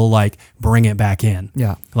people bring it back in?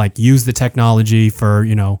 Yeah. Use the technology for,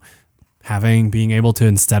 being able to,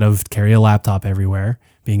 instead of carry a laptop everywhere,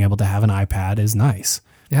 being able to have an iPad is nice.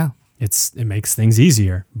 Yeah. It makes things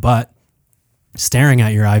easier, but staring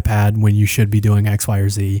at your iPad when you should be doing X, Y, or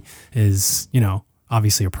Z is,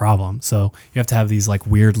 obviously a problem. So you have to have these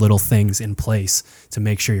weird little things in place to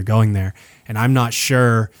make sure you're going there. And I'm not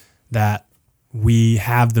sure that we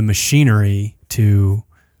have the machinery to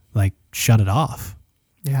shut it off.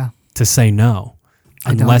 Yeah. To say no.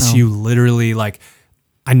 Unless you literally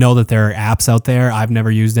I know that there are apps out there. I've never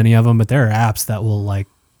used any of them, but there are apps that will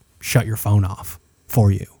shut your phone off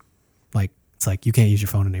for you. It's you can't use your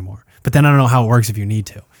phone anymore. But then I don't know how it works if you need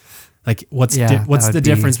to. What's the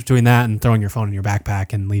difference between that and throwing your phone in your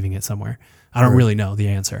backpack and leaving it somewhere? I don't really know the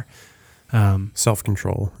answer.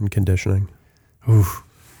 Self-control and conditioning. Oof.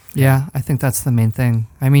 Yeah, I think that's the main thing.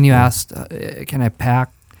 I mean, you asked, can I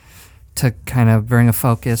pack to kind of bring a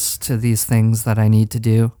focus to these things that I need to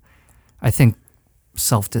do? I think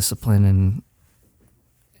self-discipline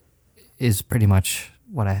is pretty much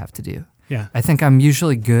what I have to do. Yeah. I think I'm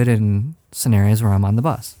usually good in scenarios where I'm on the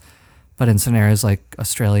bus. But in scenarios like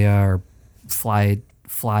Australia or fly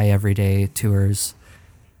everyday tours,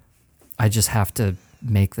 I just have to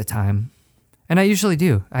make the time. And I usually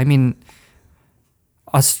do. I mean,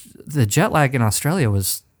 the jet lag in Australia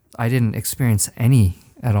I didn't experience any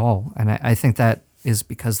at all. And I think that is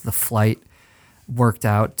because the flight worked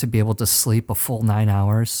out to be able to sleep a full 9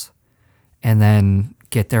 hours and then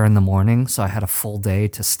get there in the morning. So I had a full day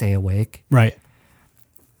to stay awake. Right.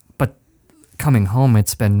 But coming home,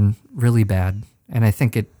 it's been really bad. And I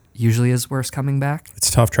think it usually is worse coming back.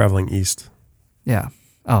 It's tough traveling east. Yeah.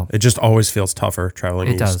 Oh, it just always feels tougher traveling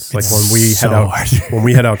east. It does. When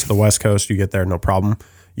we head out to the West Coast, you get there, no problem.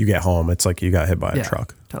 You get home, it's you got hit by a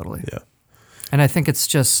truck. Totally. Yeah. And I think it's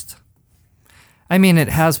just, it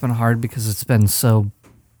has been hard because it's been so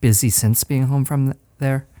busy since being home from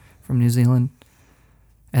New Zealand.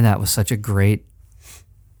 And that was such a great,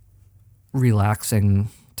 relaxing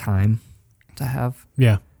time to have.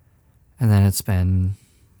 Yeah. And then it's been,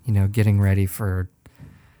 getting ready for,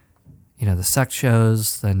 the sex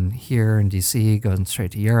shows, then here in DC, going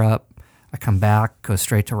straight to Europe. I come back, go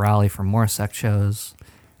straight to Raleigh for more sex shows,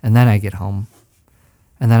 and then I get home.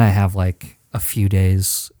 And then I have a few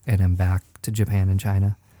days and I'm back to Japan and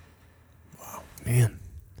China. Man.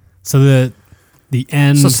 So the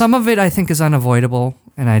end. So some of it I think is unavoidable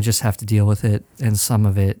and I just have to deal with it, and some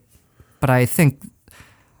of it, but I think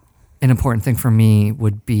an important thing for me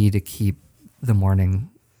would be to keep the morning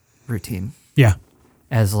routine. Yeah.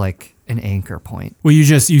 As like an anchor point. Well,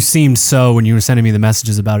 you seemed so, when you were sending me the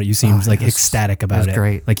messages about it, you seemed like ecstatic about it. It was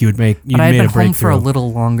great. Like you'd but I had made been a breakthrough. home for a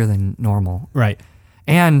little longer than normal. Right.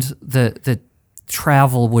 And the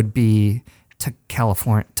travel would be to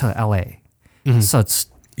California, to LA. Mm-hmm. So it's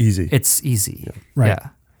easy. Yeah. Right. Yeah.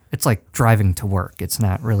 It's like driving to work. It's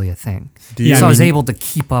not really a thing. Yeah, so I was able to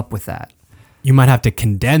keep up with that. You might have to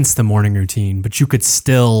condense the morning routine, but you could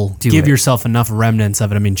still give yourself enough remnants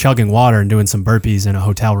of it. I mean, chugging water and doing some burpees in a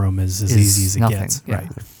hotel room is as easy as it nothing. gets. Yeah.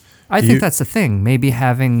 Right. I think that's the thing. Maybe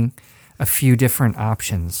having a few different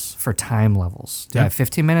options for time levels. Do I have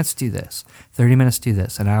 15 minutes? Do this. 30 minutes? Do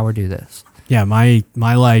this. An hour? Do this. Yeah, my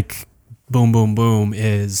like boom, boom, boom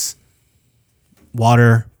is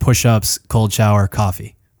water, push-ups, cold shower,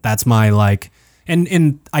 coffee. That's my like,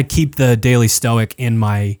 and I keep the Daily Stoic in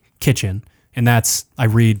my kitchen, and I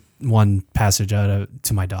read one passage to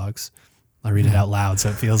my dogs. I read it out loud, so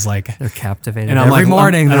it feels like they're captivated. And I'm every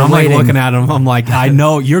morning. I'm like looking at them. I'm like, I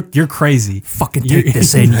know you're crazy. Fucking take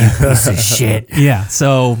this in, you piece of shit. Yeah.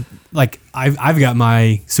 So like I've got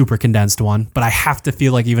my super condensed one, but I have to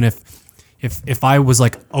feel like even if I was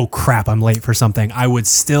like, oh crap, I'm late for something, I would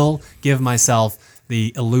still give myself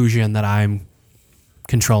the illusion that I'm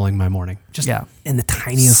controlling my morning. Just in the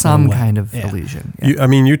tiniest some way. kind of illusion. Yeah.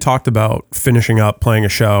 You talked about finishing up playing a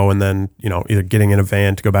show and then, either getting in a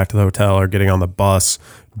van to go back to the hotel or getting on the bus.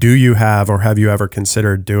 Do you have you ever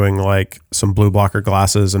considered doing like some blue blocker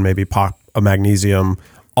glasses and maybe pop a magnesium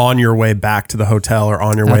on your way back to the hotel or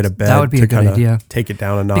on your way to bed? That would be a good idea. Take it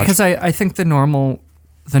down a notch. Because I think the normal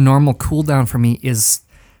cool down for me is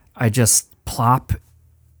I just plop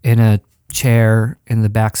in a chair in the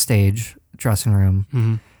backstage dressing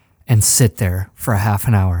room and sit there for a half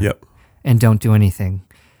an hour and don't do anything.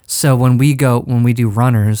 So when we do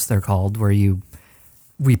runners, they're called, where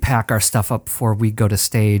we pack our stuff up before we go to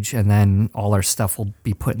stage, and then all our stuff will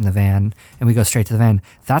be put in the van and we go straight to the van.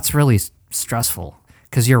 That's really stressful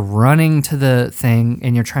because you're running to the thing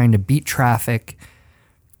and you're trying to beat traffic,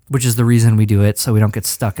 which is the reason we do it, so we don't get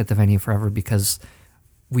stuck at the venue forever, because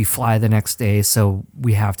we fly the next day, so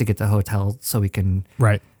we have to get to the hotel so we can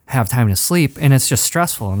have time to sleep, and it's just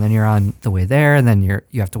stressful. And then you're on the way there, and then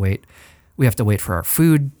you have to wait. We have to wait for our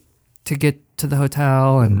food to get to the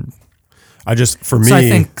hotel, and I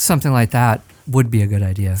think something like that would be a good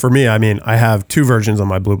idea. For me, I have two versions of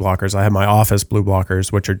my blue blockers. I have my office blue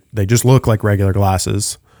blockers, which they just look like regular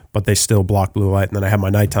glasses, but they still block blue light. And then I have my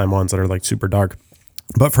nighttime ones that are like super dark.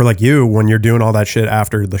 But for like you, when you're doing all that shit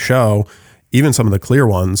after the show, even some of the clear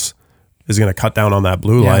ones is going to cut down on that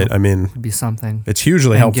blue light. It'd be something. It's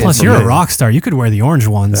hugely helpful. Plus, you're a rock star. You could wear the orange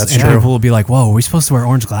ones. That's and true. People will be like, whoa, are we supposed to wear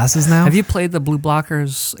orange glasses now? Have you played the Blue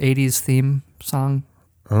Blockers 80s theme song?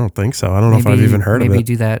 I don't think so. I don't know if I've even heard of it. Maybe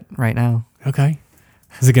do that right now. Okay.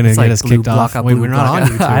 Is it going to get us kicked off? Wait, we're not on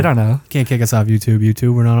YouTube. I don't know. Can't kick us off YouTube.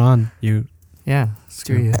 YouTube, we're not on. Yeah,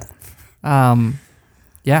 screw you.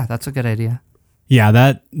 Yeah, that's a good idea. Yeah,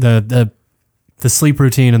 that the sleep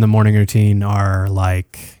routine and the morning routine are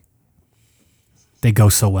like, they go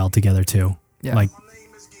so well together too. Yeah. Like,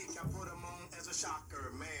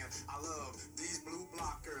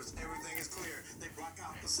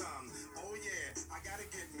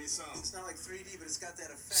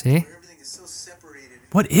 see?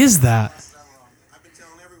 What is that?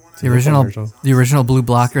 The original Blue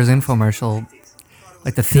Blockers infomercial,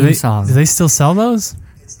 like the theme song. Do they still sell those?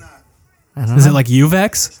 I don't know. Is it like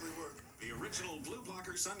Uvex?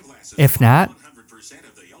 If not,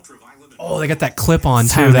 oh, they got that clip on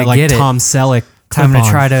Time too. to That like get it. Tom Selleck. time to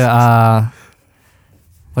clip-on. try to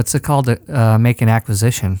what's it called? Make an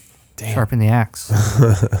acquisition. Damn. Sharpen the axe.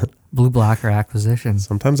 Blue Blocker acquisition.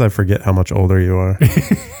 Sometimes I forget how much older you are.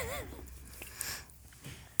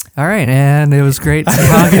 All right, and it was great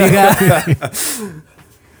talking to you guys.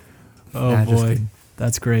 Oh Nah, just boy, kidding.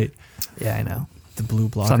 that's great. Yeah, I know. The blue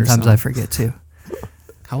blocker. Sometimes song. I forget too.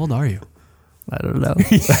 How old are you? I don't know.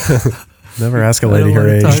 Never ask a I lady don't her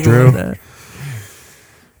wanna age, talk Drew. about that.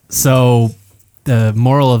 So the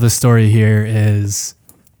moral of the story here is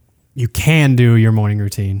you can do your morning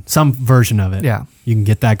routine, some version of it. Yeah. You can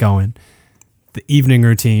get that going. The evening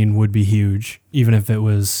routine would be huge, even if it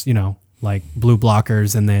was, like blue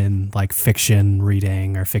blockers and then like fiction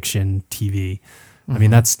reading or fiction TV. I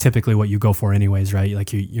mean, that's typically what you go for anyways, right?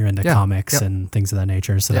 Like you're into comics and things of that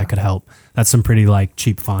nature. So that could help. That's some pretty like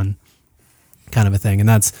cheap fun. kind of a thing. And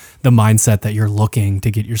that's the mindset that you're looking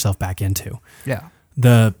to get yourself back into. Yeah.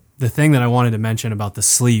 The thing that I wanted to mention about the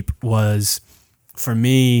sleep was, for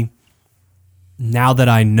me, now that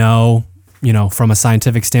I know, from a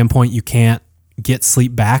scientific standpoint, you can't get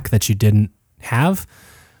sleep back that you didn't have,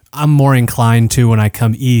 I'm more inclined to, when I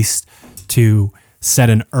come east, to set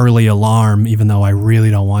an early alarm, even though I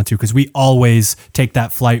really don't want to, because we always take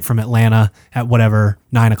that flight from Atlanta at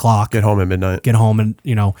 9 o'clock. Get home at midnight. Get home and,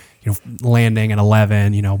 landing at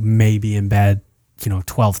 11, maybe in bed,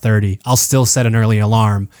 12:30. I'll still set an early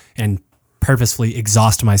alarm and purposefully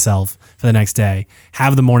exhaust myself for the next day.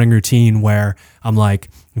 Have the morning routine where I'm like,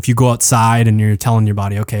 if you go outside and you're telling your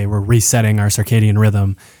body, okay, we're resetting our circadian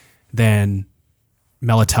rhythm, then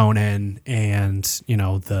melatonin and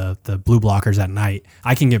the blue blockers at night,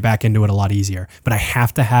 I can get back into it a lot easier. But I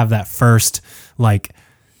have to have that first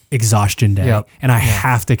exhaustion day. Yep. And I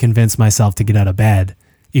have to convince myself to get out of bed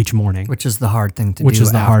each morning, which is the hard thing to do, which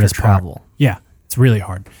is the after hardest travel. part. Yeah, it's really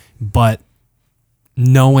hard. But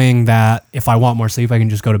knowing that if I want more sleep, I can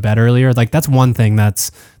just go to bed earlier. That's one thing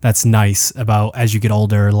that's nice about, as you get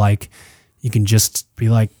older, you can just be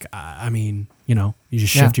you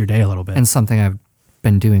just shift your day a little bit. And something I've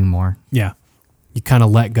been doing more. Yeah. You kind of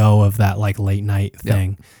let go of that late night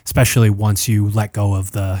thing, especially once you let go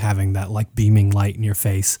of having that beaming light in your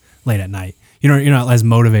face late at night. You're not as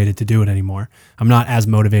motivated to do it anymore. I'm not as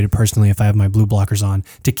motivated personally if I have my blue blockers on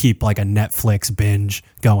to keep a Netflix binge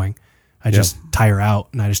going. I just tire out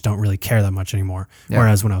and I just don't really care that much anymore. Yeah.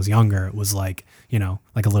 Whereas when I was younger, it was like a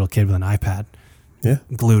little kid with an iPad. Yeah.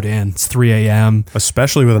 Glued in. It's 3 a.m.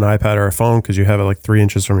 Especially with an iPad or a phone, because you have it 3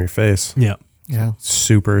 inches from your face. Yeah. Yeah.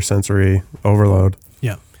 Super sensory overload.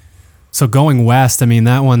 Yeah. So going west,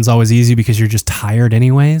 that one's always easy because you're just tired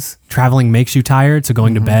anyways. Traveling makes you tired. So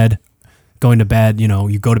going to bed,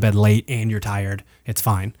 you go to bed late and you're tired. It's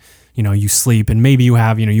fine. You sleep and maybe you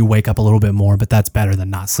have, you wake up a little bit more, but that's better than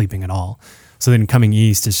not sleeping at all. So then coming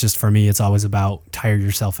east, it's just, for me, it's always about tire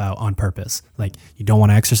yourself out on purpose. You don't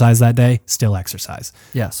want to exercise that day, still exercise.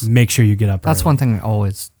 Yes. Make sure you get up That's early. one thing I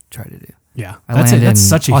always try to do. Yeah. I land That's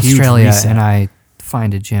such a Australia huge reset. and I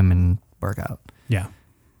find a gym and work out. Yeah.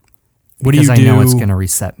 Because I know it's going to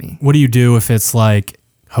reset me. What do you do if it's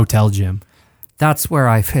hotel gym? That's where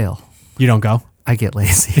I fail. You don't go? I get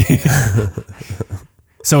lazy.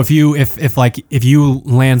 So if you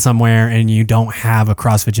land somewhere and you don't have a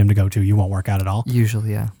CrossFit gym to go to, you won't work out at all?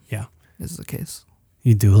 Usually, yeah. Yeah. This is the case.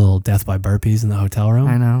 You do a little death by burpees in the hotel room?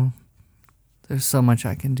 I know. There's so much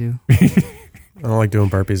I can do. I don't like doing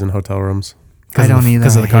burpees in hotel rooms. I don't either.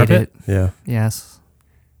 Because of the carpet? Yeah. Yes.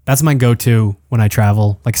 That's my go-to when I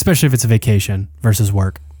travel, especially if it's a vacation versus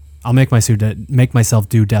work. I'll make myself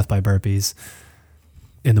do death by burpees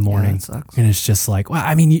in the morning. Yeah, that sucks. And it's just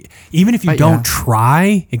even if you don't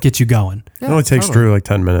try, it gets you going. Yeah, it only takes Drew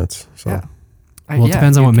 10 minutes. So. Yeah. Well, it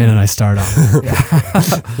depends on what minute I start on.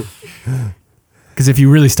 Because if you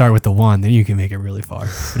really start with the 1, then you can make it really far.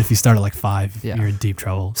 But if you start at 5, you're in deep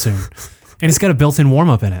trouble soon. And it's got a built-in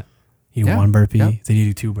warm-up in it. You do 1 burpee, then you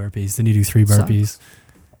do 2 burpees, then you do 3 burpees. Sucks.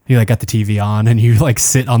 You got the TV on and you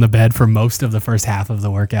sit on the bed for most of the first half of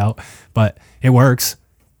the workout. But it works.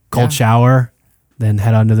 Cold shower, then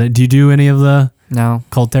head on to do you do any of the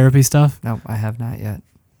cold therapy stuff? No, I have not yet.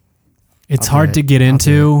 It's hard to get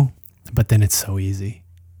into, but then it's so easy.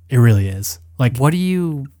 It really is.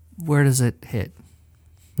 Where does it hit?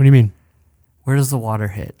 What do you mean? Where does the water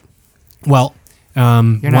hit? Well,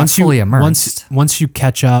 you're not fully immersed. Once you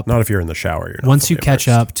catch up, not if you're in the shower. You're not once you fully catch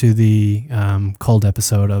immersed. up to the cold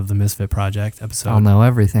episode of the Misfit Project, episode I'll know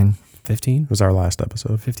everything. 15? It was our last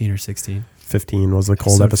episode. 15 or 16? 15 was the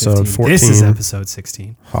cold episode. 15. 14. This is episode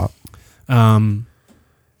 16. Hot.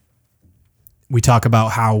 We talk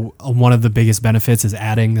about how one of the biggest benefits is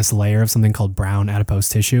adding this layer of something called brown adipose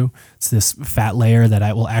tissue. It's this fat layer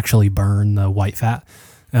that will actually burn the white fat,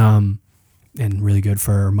 and really good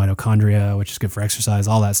for mitochondria, which is good for exercise,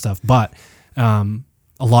 all that stuff. But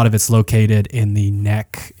a lot of it's located in the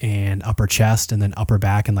neck and upper chest and then upper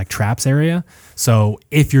back and traps area. So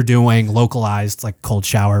if you're doing localized cold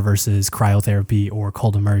shower versus cryotherapy or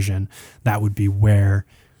cold immersion, that would be where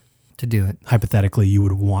to do it. Hypothetically, you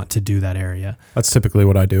would want to do that area. That's typically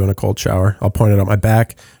what I do in a cold shower. I'll point it on my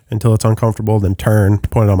back until it's uncomfortable, then turn,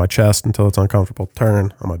 point it on my chest until it's uncomfortable,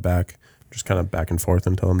 turn on my back, just kind of back and forth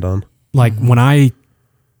until I'm done. When I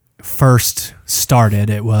first started,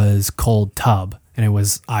 it was cold tub and it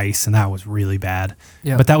was ice, and that was really bad.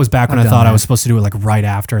 Yep. But that was back when I thought I was supposed to do it right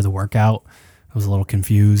after the workout. I was a little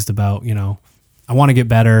confused about, I want to get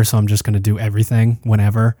better, so I'm just going to do everything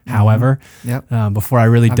whenever, however, before I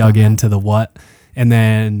really dug into the what. And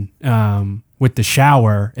then With the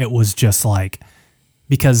shower, it was just like,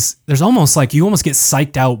 because there's almost like you almost get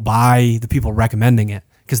psyched out by the people recommending it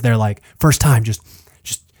because they're like, first time, just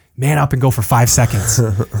man up and go for 5 seconds.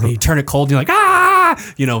 And you turn it cold and you're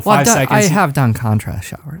like, 5 seconds. I have done contrast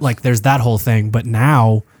showers. Like there's that whole thing. But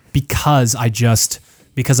now because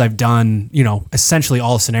I've done, essentially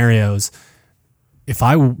all scenarios, if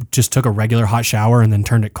I just took a regular hot shower and then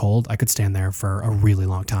turned it cold, I could stand there for a really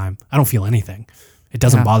long time. I don't feel anything. It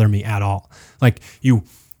doesn't bother me at all. Like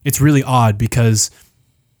it's really odd because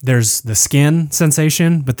there's the skin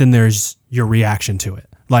sensation, but then there's your reaction to it.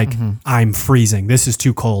 Like I'm freezing. This is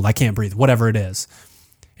too cold. I can't breathe, whatever it is.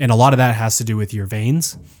 And a lot of that has to do with your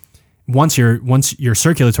veins. Once your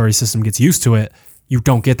circulatory system gets used to it, you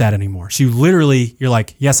don't get that anymore. So you're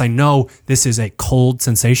like, yes, I know this is a cold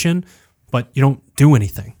sensation, but you don't do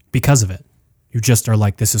anything because of it. You just are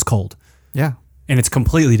like, this is cold. Yeah. And it's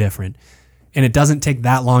completely different. And it doesn't take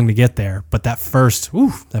that long to get there. But that first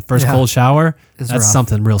cold shower, that's rough.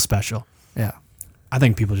 Something real special. Yeah. I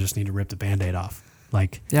think people just need to rip the Band-Aid off.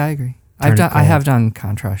 Yeah, I agree. I have done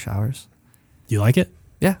contrast showers. You like it?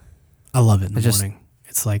 Yeah. I love it in the morning.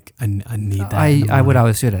 It's like, I need that. I would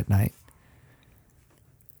always do it at night.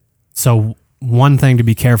 So one thing to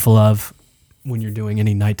be careful of when you're doing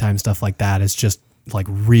any nighttime stuff like that is just like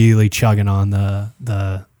really chugging on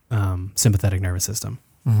the sympathetic nervous system.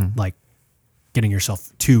 Like getting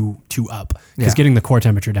yourself too up, because getting the core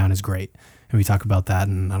temperature down is great. And we talk about that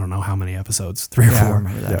in I don't know how many episodes, 3 or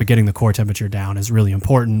 4. But getting the core temperature down is really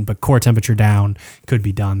important. But core temperature down could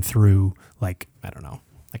be done through like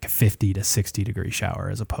a 50 to 60 degree shower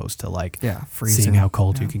as opposed to freezing. Seeing how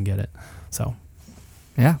cold you can get it. So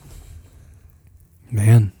yeah,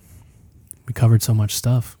 man, we covered so much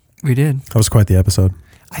stuff. We did. That was quite the episode.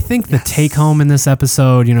 I think the take home in this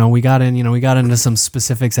episode, we got into some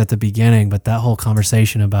specifics at the beginning, but that whole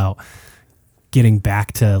conversation about getting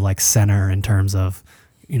back to like center in terms of,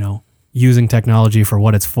 using technology for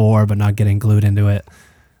what it's for, but not getting glued into it.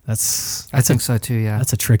 I think so too. Yeah.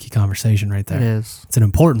 That's a tricky conversation right there. It is. It's an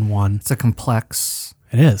important one. It's a complex.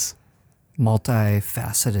 It is.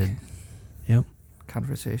 Multifaceted. Yep.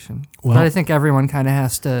 Conversation. Well, but I think everyone kind of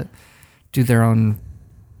has to do their own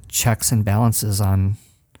checks and balances on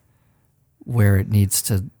where it needs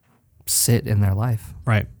to sit in their life.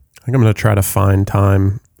 Right. I think I'm going to try to find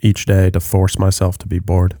time each day to force myself to be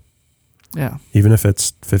bored. Yeah. Even if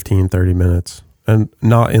it's 15, 30 minutes. And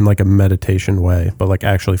not in like a meditation way, but like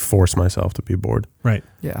actually force myself to be bored. Right.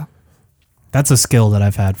 Yeah. That's a skill that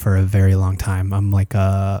I've had for a very long time. I'm like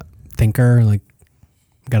a thinker, like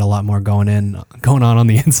got a lot more going on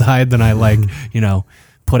the inside than I like,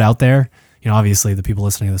 put out there. Obviously the people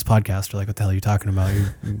listening to this podcast are like, what the hell are you talking about?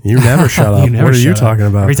 You never shut up. What are you talking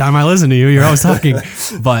about? Every time I listen to you, you're always talking.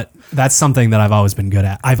 But that's something that I've always been good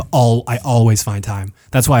at. I always find time.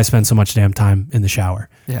 That's why I spend so much damn time in the shower.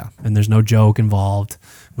 Yeah. And there's no joke involved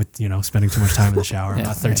with, spending too much time in the shower. I'm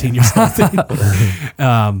not 13 years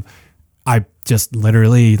old. I just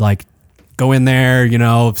literally like go in there,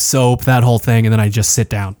 soap, that whole thing. And then I just sit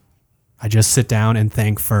down. And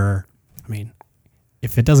think for,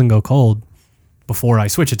 if it doesn't go cold before I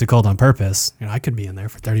switch it to cold on purpose, I could be in there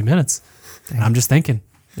for 30 minutes. Dang. And I'm just thinking.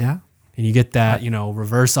 Yeah. And you get that,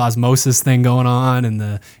 reverse osmosis thing going on,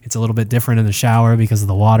 and it's a little bit different in the shower because of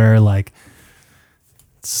the water. Like,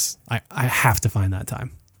 I have to find that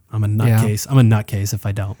time. I'm a nutcase. I'm a nutcase if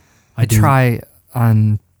I don't. I try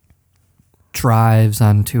on drives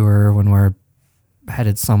on tour when we're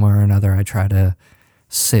headed somewhere or another. I try to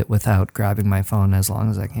sit without grabbing my phone as long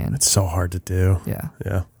as I can. It's so hard to do. Yeah.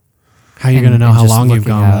 Yeah. How are you going to know how long you've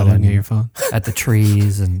gone without looking at your phone? At the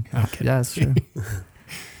trees and okay. Yeah, that's true.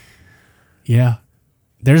 Yeah.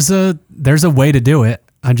 There's a way to do it.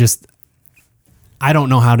 I don't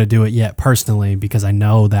know how to do it yet personally because I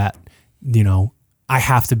know that, I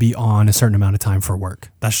have to be on a certain amount of time for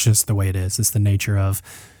work. That's just the way it is. It's the nature of,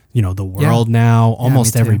 the world now,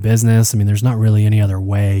 almost every business. There's not really any other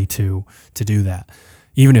way to do that.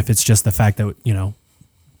 Even if it's just the fact that,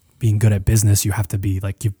 being good at business, you have to be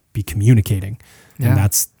like, you be communicating and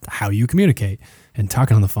that's how you communicate, and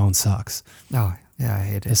talking on the phone sucks. Oh yeah. I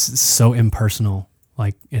hate it. It's so impersonal.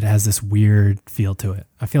 Like it has this weird feel to it.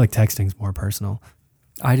 I feel like texting's more personal.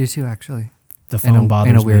 I do too, actually. The phone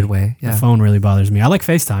bothers me. In a weird way. Yeah. The phone really bothers me. I like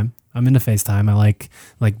FaceTime. I'm into FaceTime. I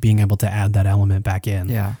like being able to add that element back in.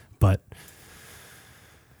 Yeah. But,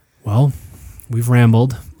 well, we've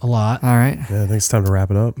rambled a lot. All right. Yeah, I think it's time to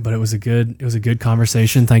wrap it up. But it was a good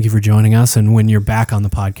conversation. Thank you for joining us. And when you're back on the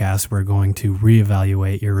podcast, we're going to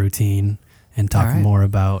reevaluate your routine and talk more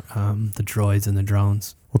about the droids and the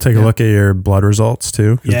drones. We'll take a look at your blood results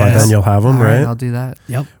too, because by Yes. then you'll have them, All right? I'll do that.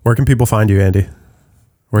 Yep. Where can people find you, Andy?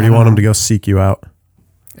 Where do you want them to go seek you out?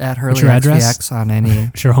 At What's Hurley your address? XVX on any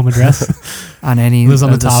What's your home address? on any Lives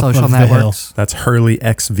on of the top social of the networks. That's Hurley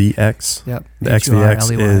XVX. Yep. The XVX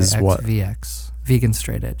HURLEY is what? XVX. Vegan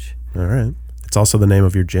straight edge. All right. It's also the name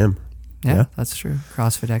of your gym. Yeah, that's true.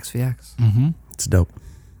 CrossFit XVX. Mm-hmm. It's dope.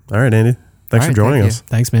 All right, Andy. Thanks All for right, joining thank us.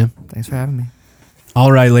 Thanks, man. Thanks for having me.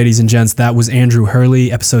 All right, ladies and gents, that was Andrew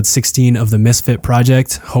Hurley, episode 16 of the Misfit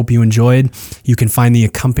Project. Hope you enjoyed. You can find the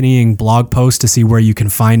accompanying blog post to see where you can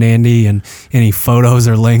find Andy and any photos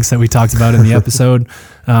or links that we talked about in the episode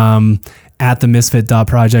at the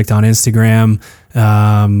misfit.project on Instagram.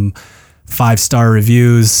 5-star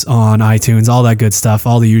reviews on iTunes, all that good stuff,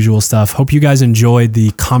 all the usual stuff. Hope you guys enjoyed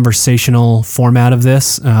the conversational format of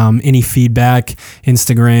this. Any feedback,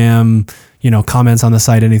 Instagram, comments on the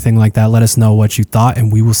site, anything like that, let us know what you thought, and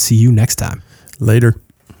we will see you next time. Later.